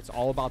 and it's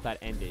all about that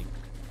ending.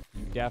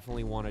 You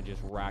definitely want to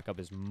just rack up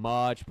as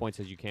much points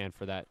as you can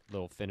for that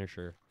little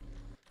finisher.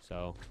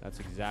 So that's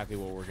exactly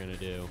what we're going to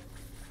do.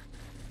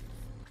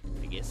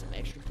 To get some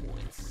extra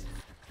points.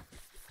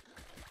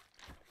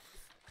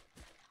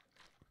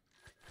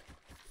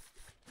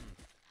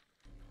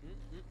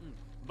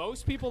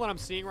 Most people that I'm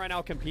seeing right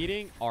now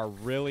competing are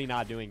really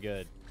not doing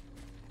good.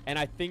 And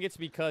I think it's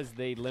because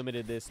they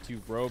limited this to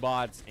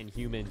robots and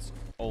humans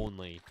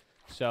only.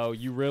 So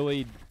you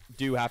really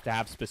do have to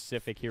have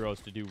specific heroes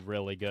to do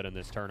really good in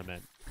this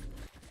tournament.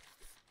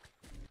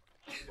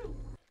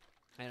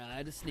 And I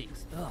had to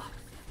sneeze. Ugh.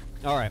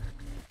 All right.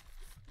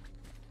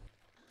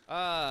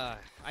 I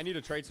need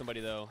to trade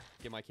somebody, though.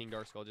 Get my King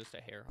Darkskull just a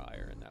hair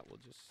higher, and that will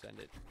just send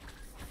it.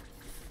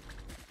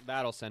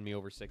 That'll send me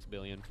over 6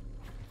 billion.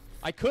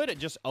 I could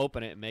just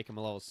open it and make him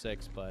a level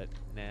 6, but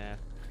nah.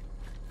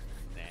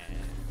 Nah.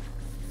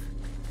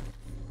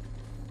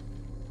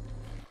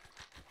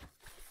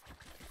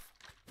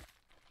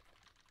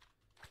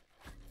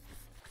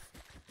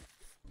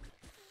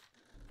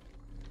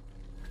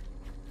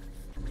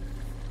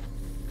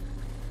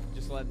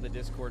 Just letting the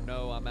Discord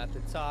know I'm at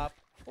the top.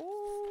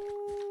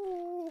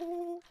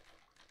 Ooh.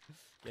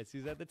 Guess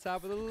who's at the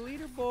top of the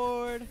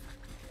leaderboard?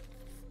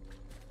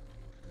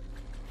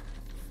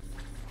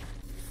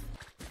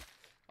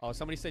 Oh,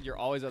 somebody said you're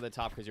always at the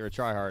top because you're a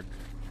tryhard.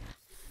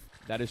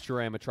 That is true.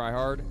 I am a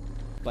tryhard,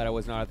 but I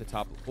was not at the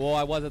top. Well,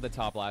 I was at the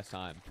top last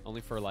time, only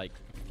for like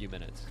a few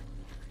minutes.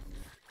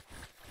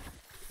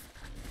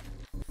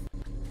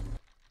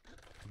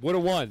 Would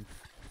have won,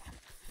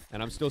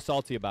 and I'm still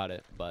salty about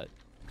it, but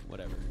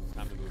whatever. It's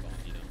time to move on,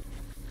 you know.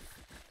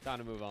 Time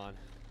to move on.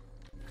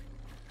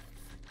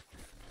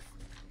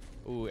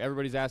 Ooh,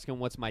 everybody's asking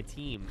what's my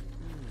team.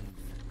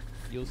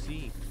 You'll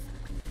see.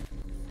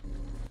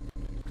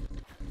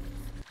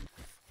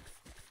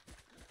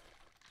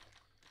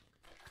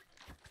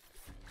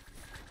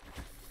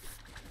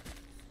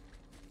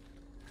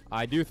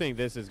 I do think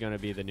this is going to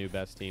be the new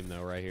best team,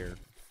 though, right here.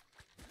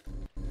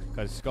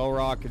 Because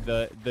Skullrock,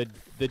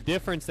 the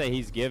difference that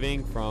he's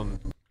giving from,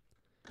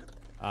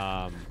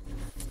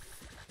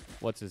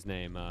 what's his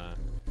name? I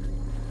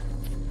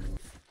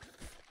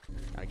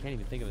can't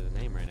even think of his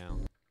name right now.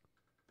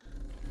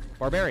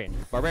 Barbarian.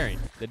 Barbarian.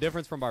 The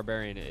difference from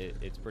Barbarian,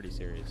 it's pretty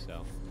serious,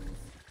 so.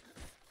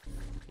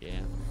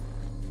 Yeah.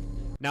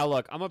 Now,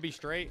 look, I'm going to be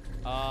straight.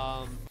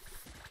 I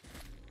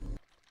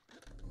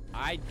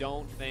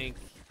don't think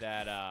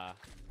that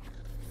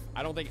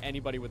I don't think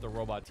anybody with the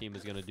robot team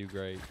is gonna do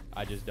great.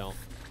 I just don't.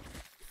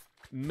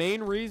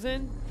 Main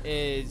reason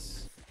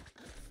is,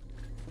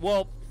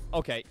 well,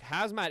 okay,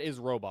 Hazmat is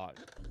robot,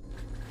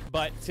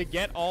 but to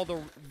get all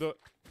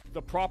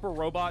the proper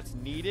robots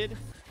needed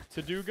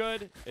to do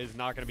good is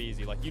not gonna be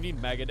easy. Like, you need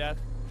Megadeth,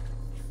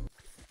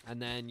 and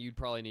then you'd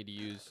probably need to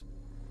use,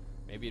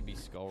 maybe it'd be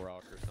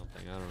Skullrock or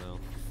something, I don't know,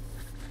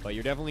 but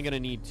you're definitely gonna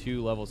need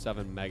 2 level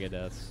 7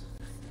 Megadeths.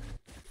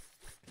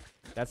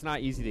 That's not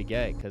easy to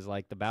get, because,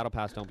 like, the Battle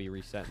Pass don't be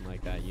resetting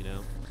like that, you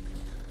know?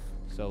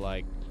 So,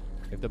 like,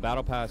 if the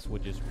Battle Pass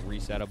would just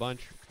reset a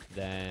bunch,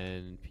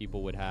 then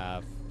people would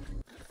have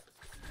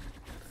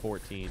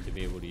 14 to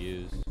be able to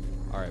use.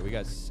 All right, we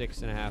got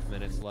 6.5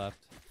 minutes left.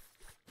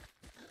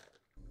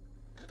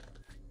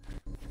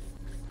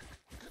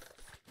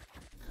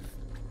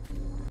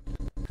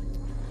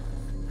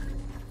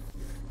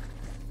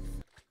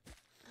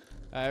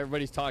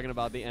 Everybody's talking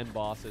about the end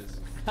bosses.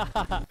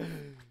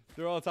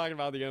 They're all talking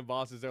about the end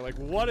bosses. They're like,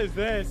 what is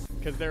this?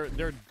 Because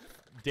their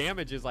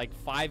damage is like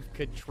 5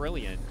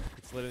 quadrillion.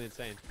 It's literally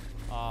insane.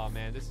 Oh,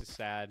 man, this is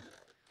sad.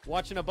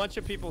 Watching a bunch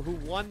of people who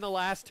won the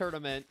last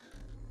tournament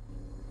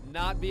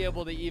not be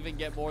able to even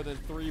get more than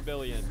 3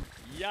 billion.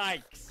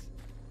 Yikes.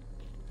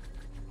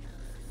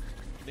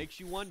 Makes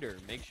you wonder.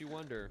 Makes you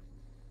wonder.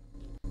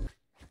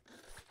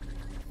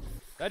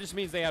 That just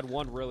means they had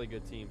one really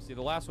good team. See,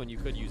 the last one you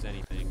could use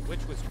anything, which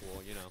was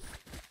cool, you know.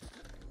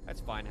 That's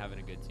fine having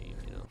a good team,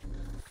 you know.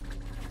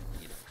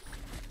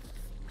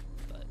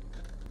 But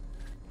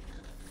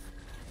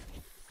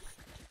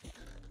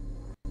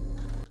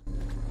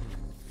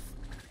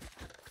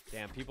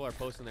damn, people are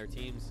posting their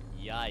teams.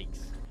 Yikes.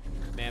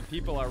 Man,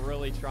 people are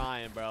really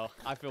trying, bro.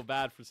 I feel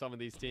bad for some of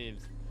these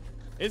teams.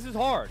 This is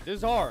hard. This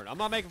is hard. I'm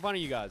not making fun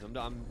of you guys.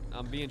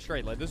 I'm being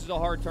straight. Like, this is a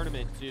hard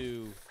tournament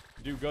to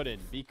do good in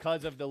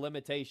because of the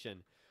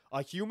limitation.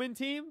 A human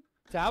team,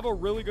 to have a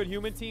really good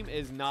human team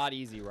is not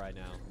easy right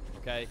now,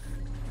 okay?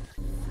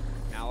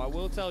 Now, I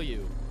will tell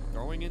you,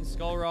 throwing in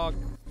Skull Rock,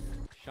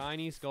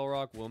 shiny Skull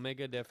Rock will make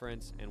a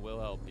difference and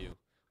will help you.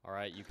 All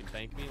right, you can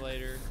thank me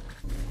later.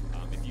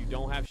 If you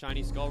don't have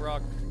shiny Skull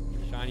Rock,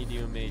 shiny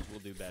Demon Mage will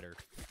do better.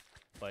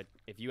 But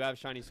if you have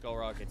shiny Skull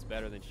Rock, it's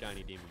better than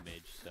shiny Demon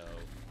Mage, so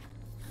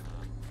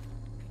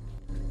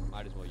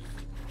might as well use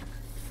it.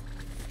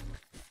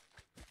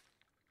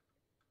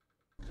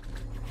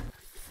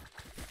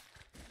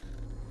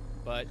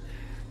 But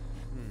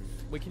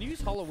wait, can you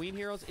use Halloween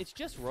heroes? It's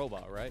just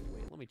robot, right?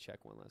 Wait, let me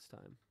check one last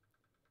time.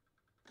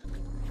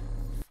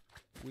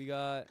 We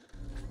got,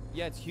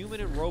 yeah, it's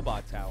human and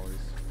robot towers.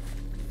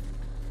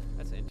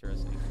 That's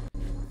interesting.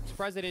 I'm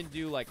surprised they didn't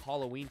do like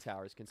Halloween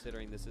towers,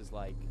 considering this is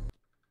like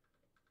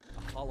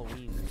a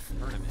Halloween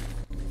tournament.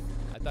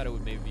 I thought it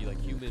would maybe be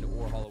like human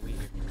or Halloween.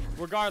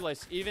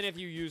 Regardless, even if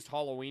you used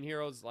Halloween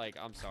heroes, like,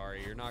 I'm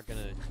sorry, you're not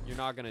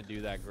gonna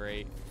do that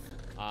great.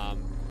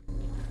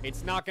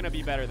 It's not gonna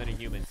be better than a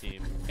human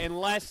team,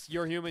 unless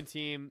your human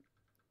team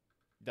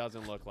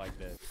doesn't look like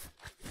this.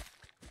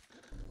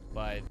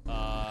 But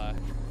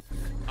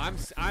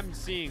I'm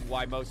seeing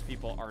why most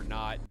people are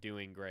not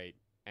doing great,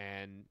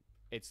 and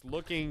it's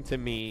looking to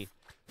me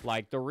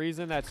like the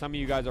reason that some of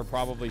you guys are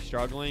probably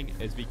struggling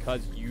is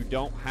because you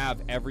don't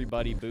have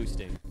everybody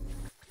boosting.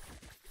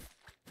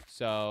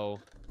 So,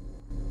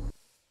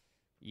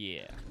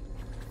 yeah.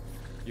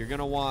 You're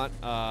gonna want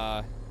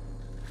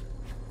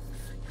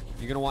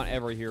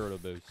every hero to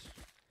boost.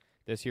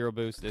 This hero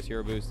boost, this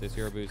hero boost, this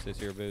hero boost, this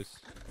hero boost.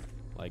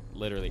 Like,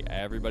 literally,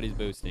 everybody's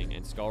boosting.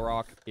 And Skull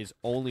Rock is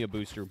only a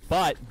booster,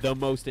 but the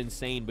most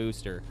insane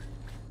booster.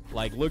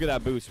 Like, look at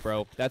that boost,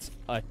 bro. That's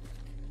an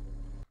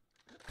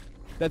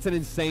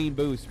insane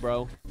boost,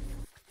 bro.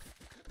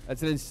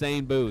 That's an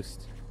insane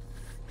boost.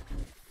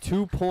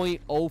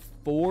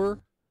 2.04?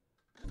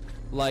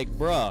 Like,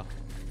 bruh.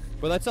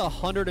 But that's a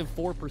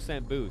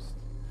 104% boost.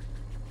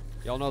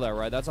 Y'all know that,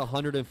 right? That's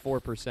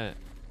 104%.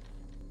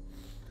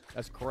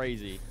 That's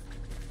crazy.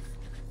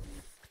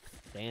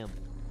 Damn.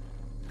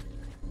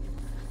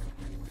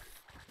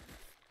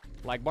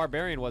 Like,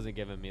 Barbarian wasn't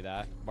giving me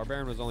that.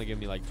 Barbarian was only giving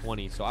me like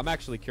 20. So I'm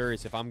actually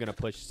curious if I'm going to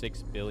push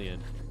 6 billion.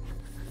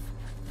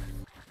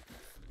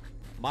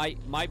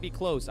 Might be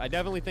close. I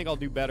definitely think I'll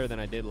do better than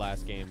I did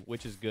last game,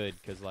 which is good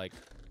because, like,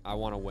 I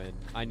want to win.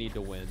 I need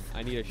to win.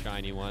 I need a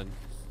shiny one.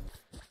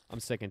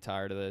 I'm sick and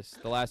tired of this.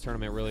 The last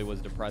tournament really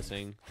was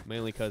depressing,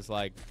 mainly because,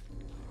 like,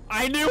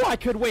 I knew I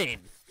could win,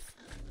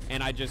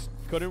 and I just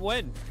couldn't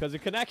win because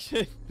of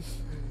connection.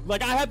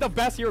 Like, I had the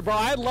best hero, bro.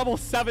 I had level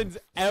 7s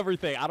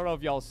everything. I don't know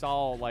if y'all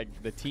saw, like,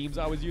 the teams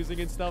I was using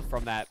and stuff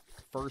from that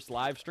first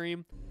live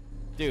stream.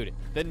 Dude,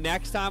 the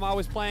next time I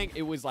was playing,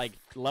 it was, like,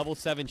 level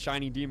 7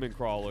 shiny demon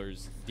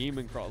crawlers.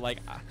 Like,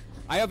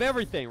 I have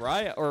everything,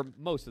 right? Or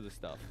most of the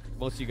stuff.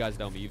 Most of you guys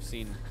know me. You've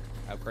seen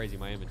how crazy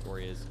my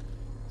inventory is.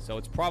 So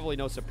it's probably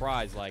no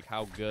surprise, like,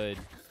 how good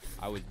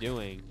I was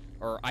doing.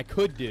 Or I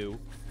could do.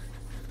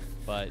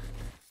 But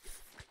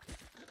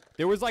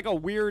there was, like, a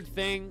weird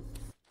thing.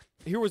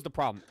 Here was the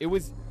problem. It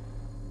was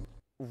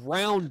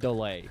round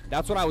delay.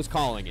 That's what I was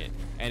calling it.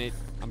 And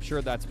I'm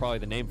sure that's probably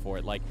the name for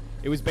it. Like,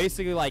 it was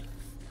basically like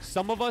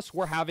some of us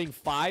were having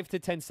 5 to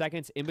 10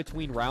 seconds in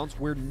between rounds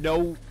where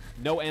no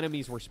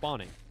enemies were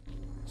spawning.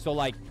 So,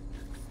 like,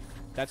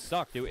 that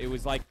sucked. It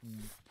was like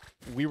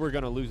we were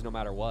going to lose no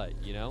matter what,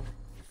 you know?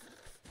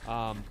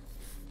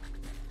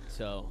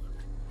 So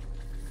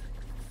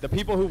the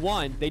people who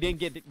won, they didn't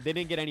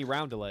get any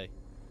round delay.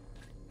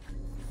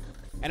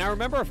 And I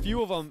remember a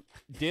few of them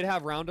did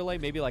have round delay,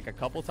 maybe like a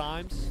couple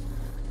times.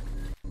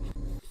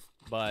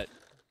 But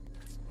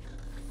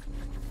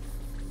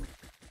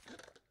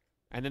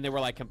and then they were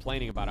like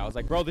complaining about it. I was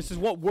like, bro, this is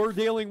what we're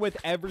dealing with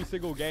every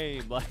single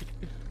game. Like,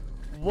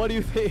 what do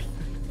you think?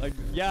 Like,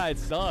 yeah, it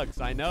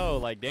sucks. I know.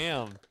 Like,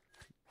 damn.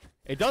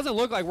 It doesn't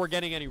look like we're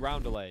getting any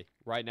round delay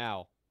right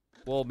now.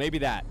 Well, maybe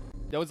that.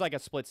 That was like a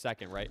split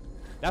second, right?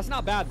 That's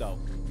not bad, though.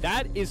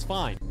 That is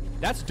fine.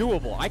 That's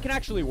doable. I can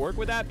actually work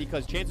with that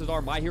because chances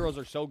are my heroes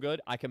are so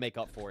good, I can make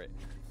up for it.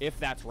 If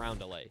that's round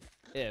delay.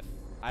 If.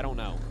 I don't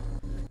know.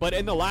 But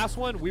in the last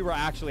one, we were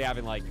actually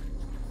having, like,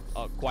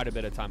 quite a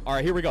bit of time. All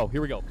right, here we go.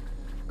 Here we go.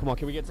 Come on,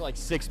 can we get to, like,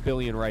 6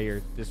 billion right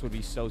here? This would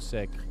be so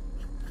sick.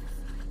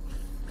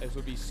 This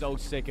would be so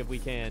sick if we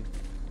can.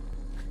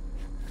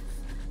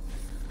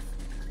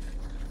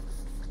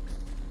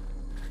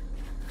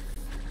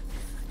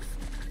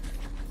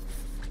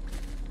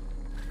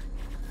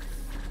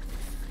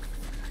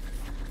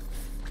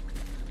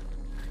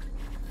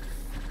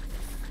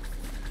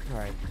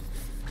 right.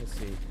 Let's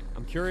see.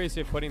 I'm curious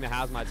if putting the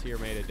hazmats here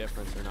made a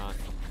difference or not.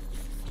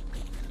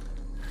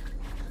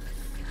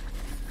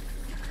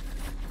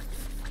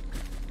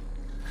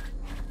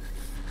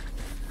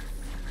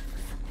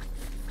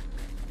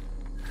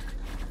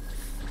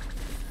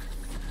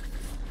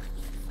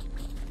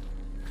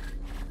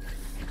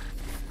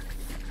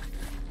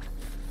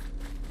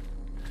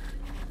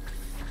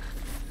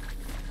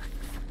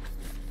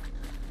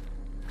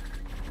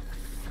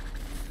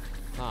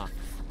 Huh.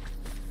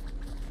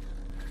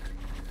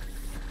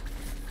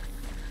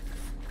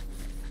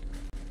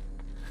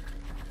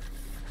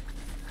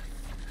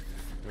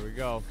 Here we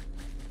go.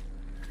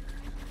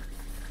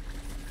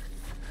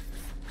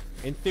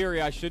 In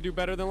theory, I should do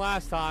better than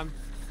last time.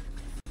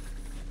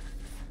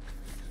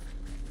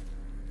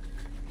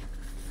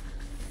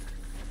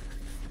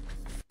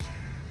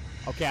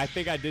 Okay, I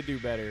think I did do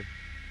better.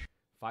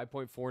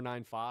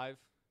 5.495.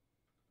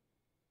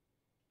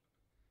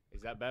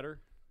 Is that better?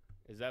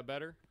 Is that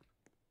better?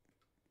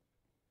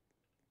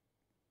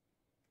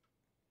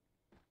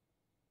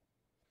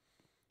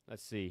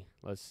 Let's see.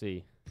 Let's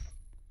see.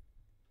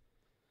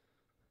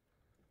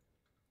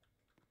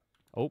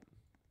 Oh.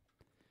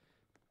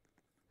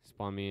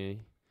 Spawn me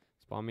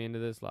into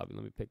this lobby.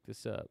 Let me pick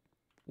this up.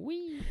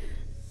 Wee.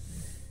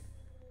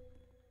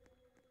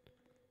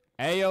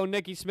 Ayo,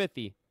 Nicky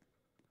Smithy.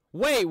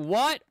 Wait,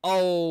 what?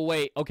 Oh,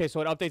 wait. Okay, so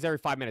it updates every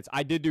 5 minutes.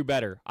 I did do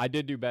better. I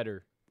did do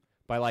better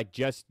by like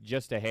just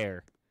a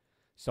hair.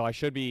 So I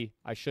should be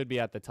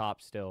at the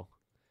top still.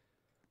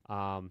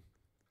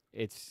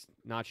 It's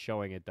not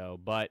showing it though,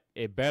 but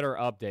it better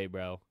update,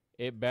 bro.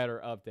 It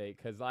better update,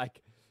 cause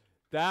like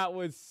that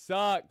would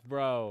suck,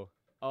 bro.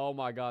 Oh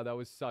my god, that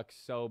would suck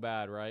so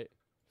bad, right?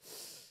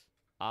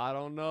 I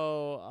don't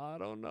know. I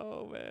don't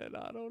know, man.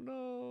 I don't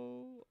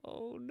know.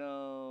 Oh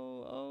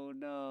no. Oh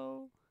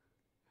no.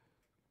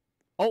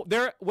 Oh,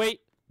 there.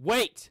 Wait.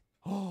 Wait.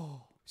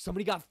 Oh,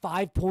 somebody got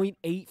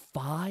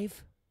 5.85.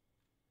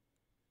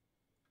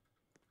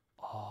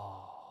 Oh.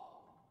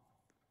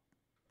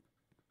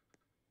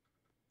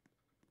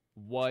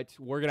 What?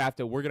 We're gonna have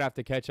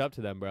to catch up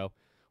to them, bro.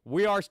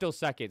 We are still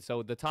second,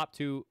 so the top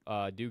two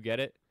do get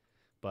it.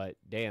 But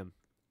damn,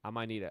 I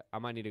might need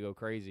to go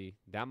crazy.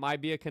 That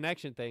might be a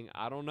connection thing.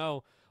 I don't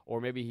know. Or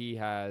maybe he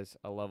has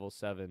a level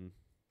 7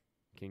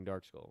 King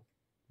Darkskull.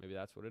 Maybe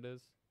that's what it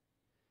is.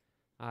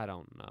 I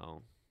don't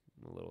know.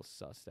 I'm a little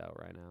sussed out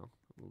right now.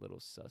 I'm a little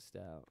sussed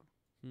out.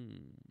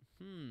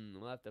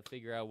 We'll have to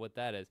figure out what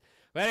that is.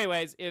 But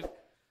anyways, if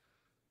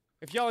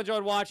y'all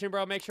enjoyed watching,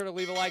 bro, make sure to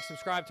leave a like,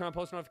 subscribe, turn on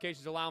post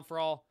notifications, allow them for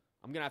all.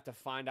 I'm going to have to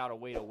find out a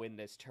way to win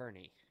this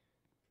tourney.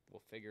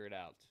 We'll figure it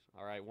out.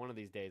 All right, one of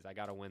these days, I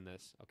got to win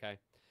this, okay?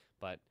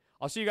 But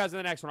I'll see you guys in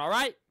the next one, all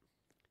right?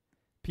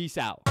 Peace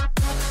out.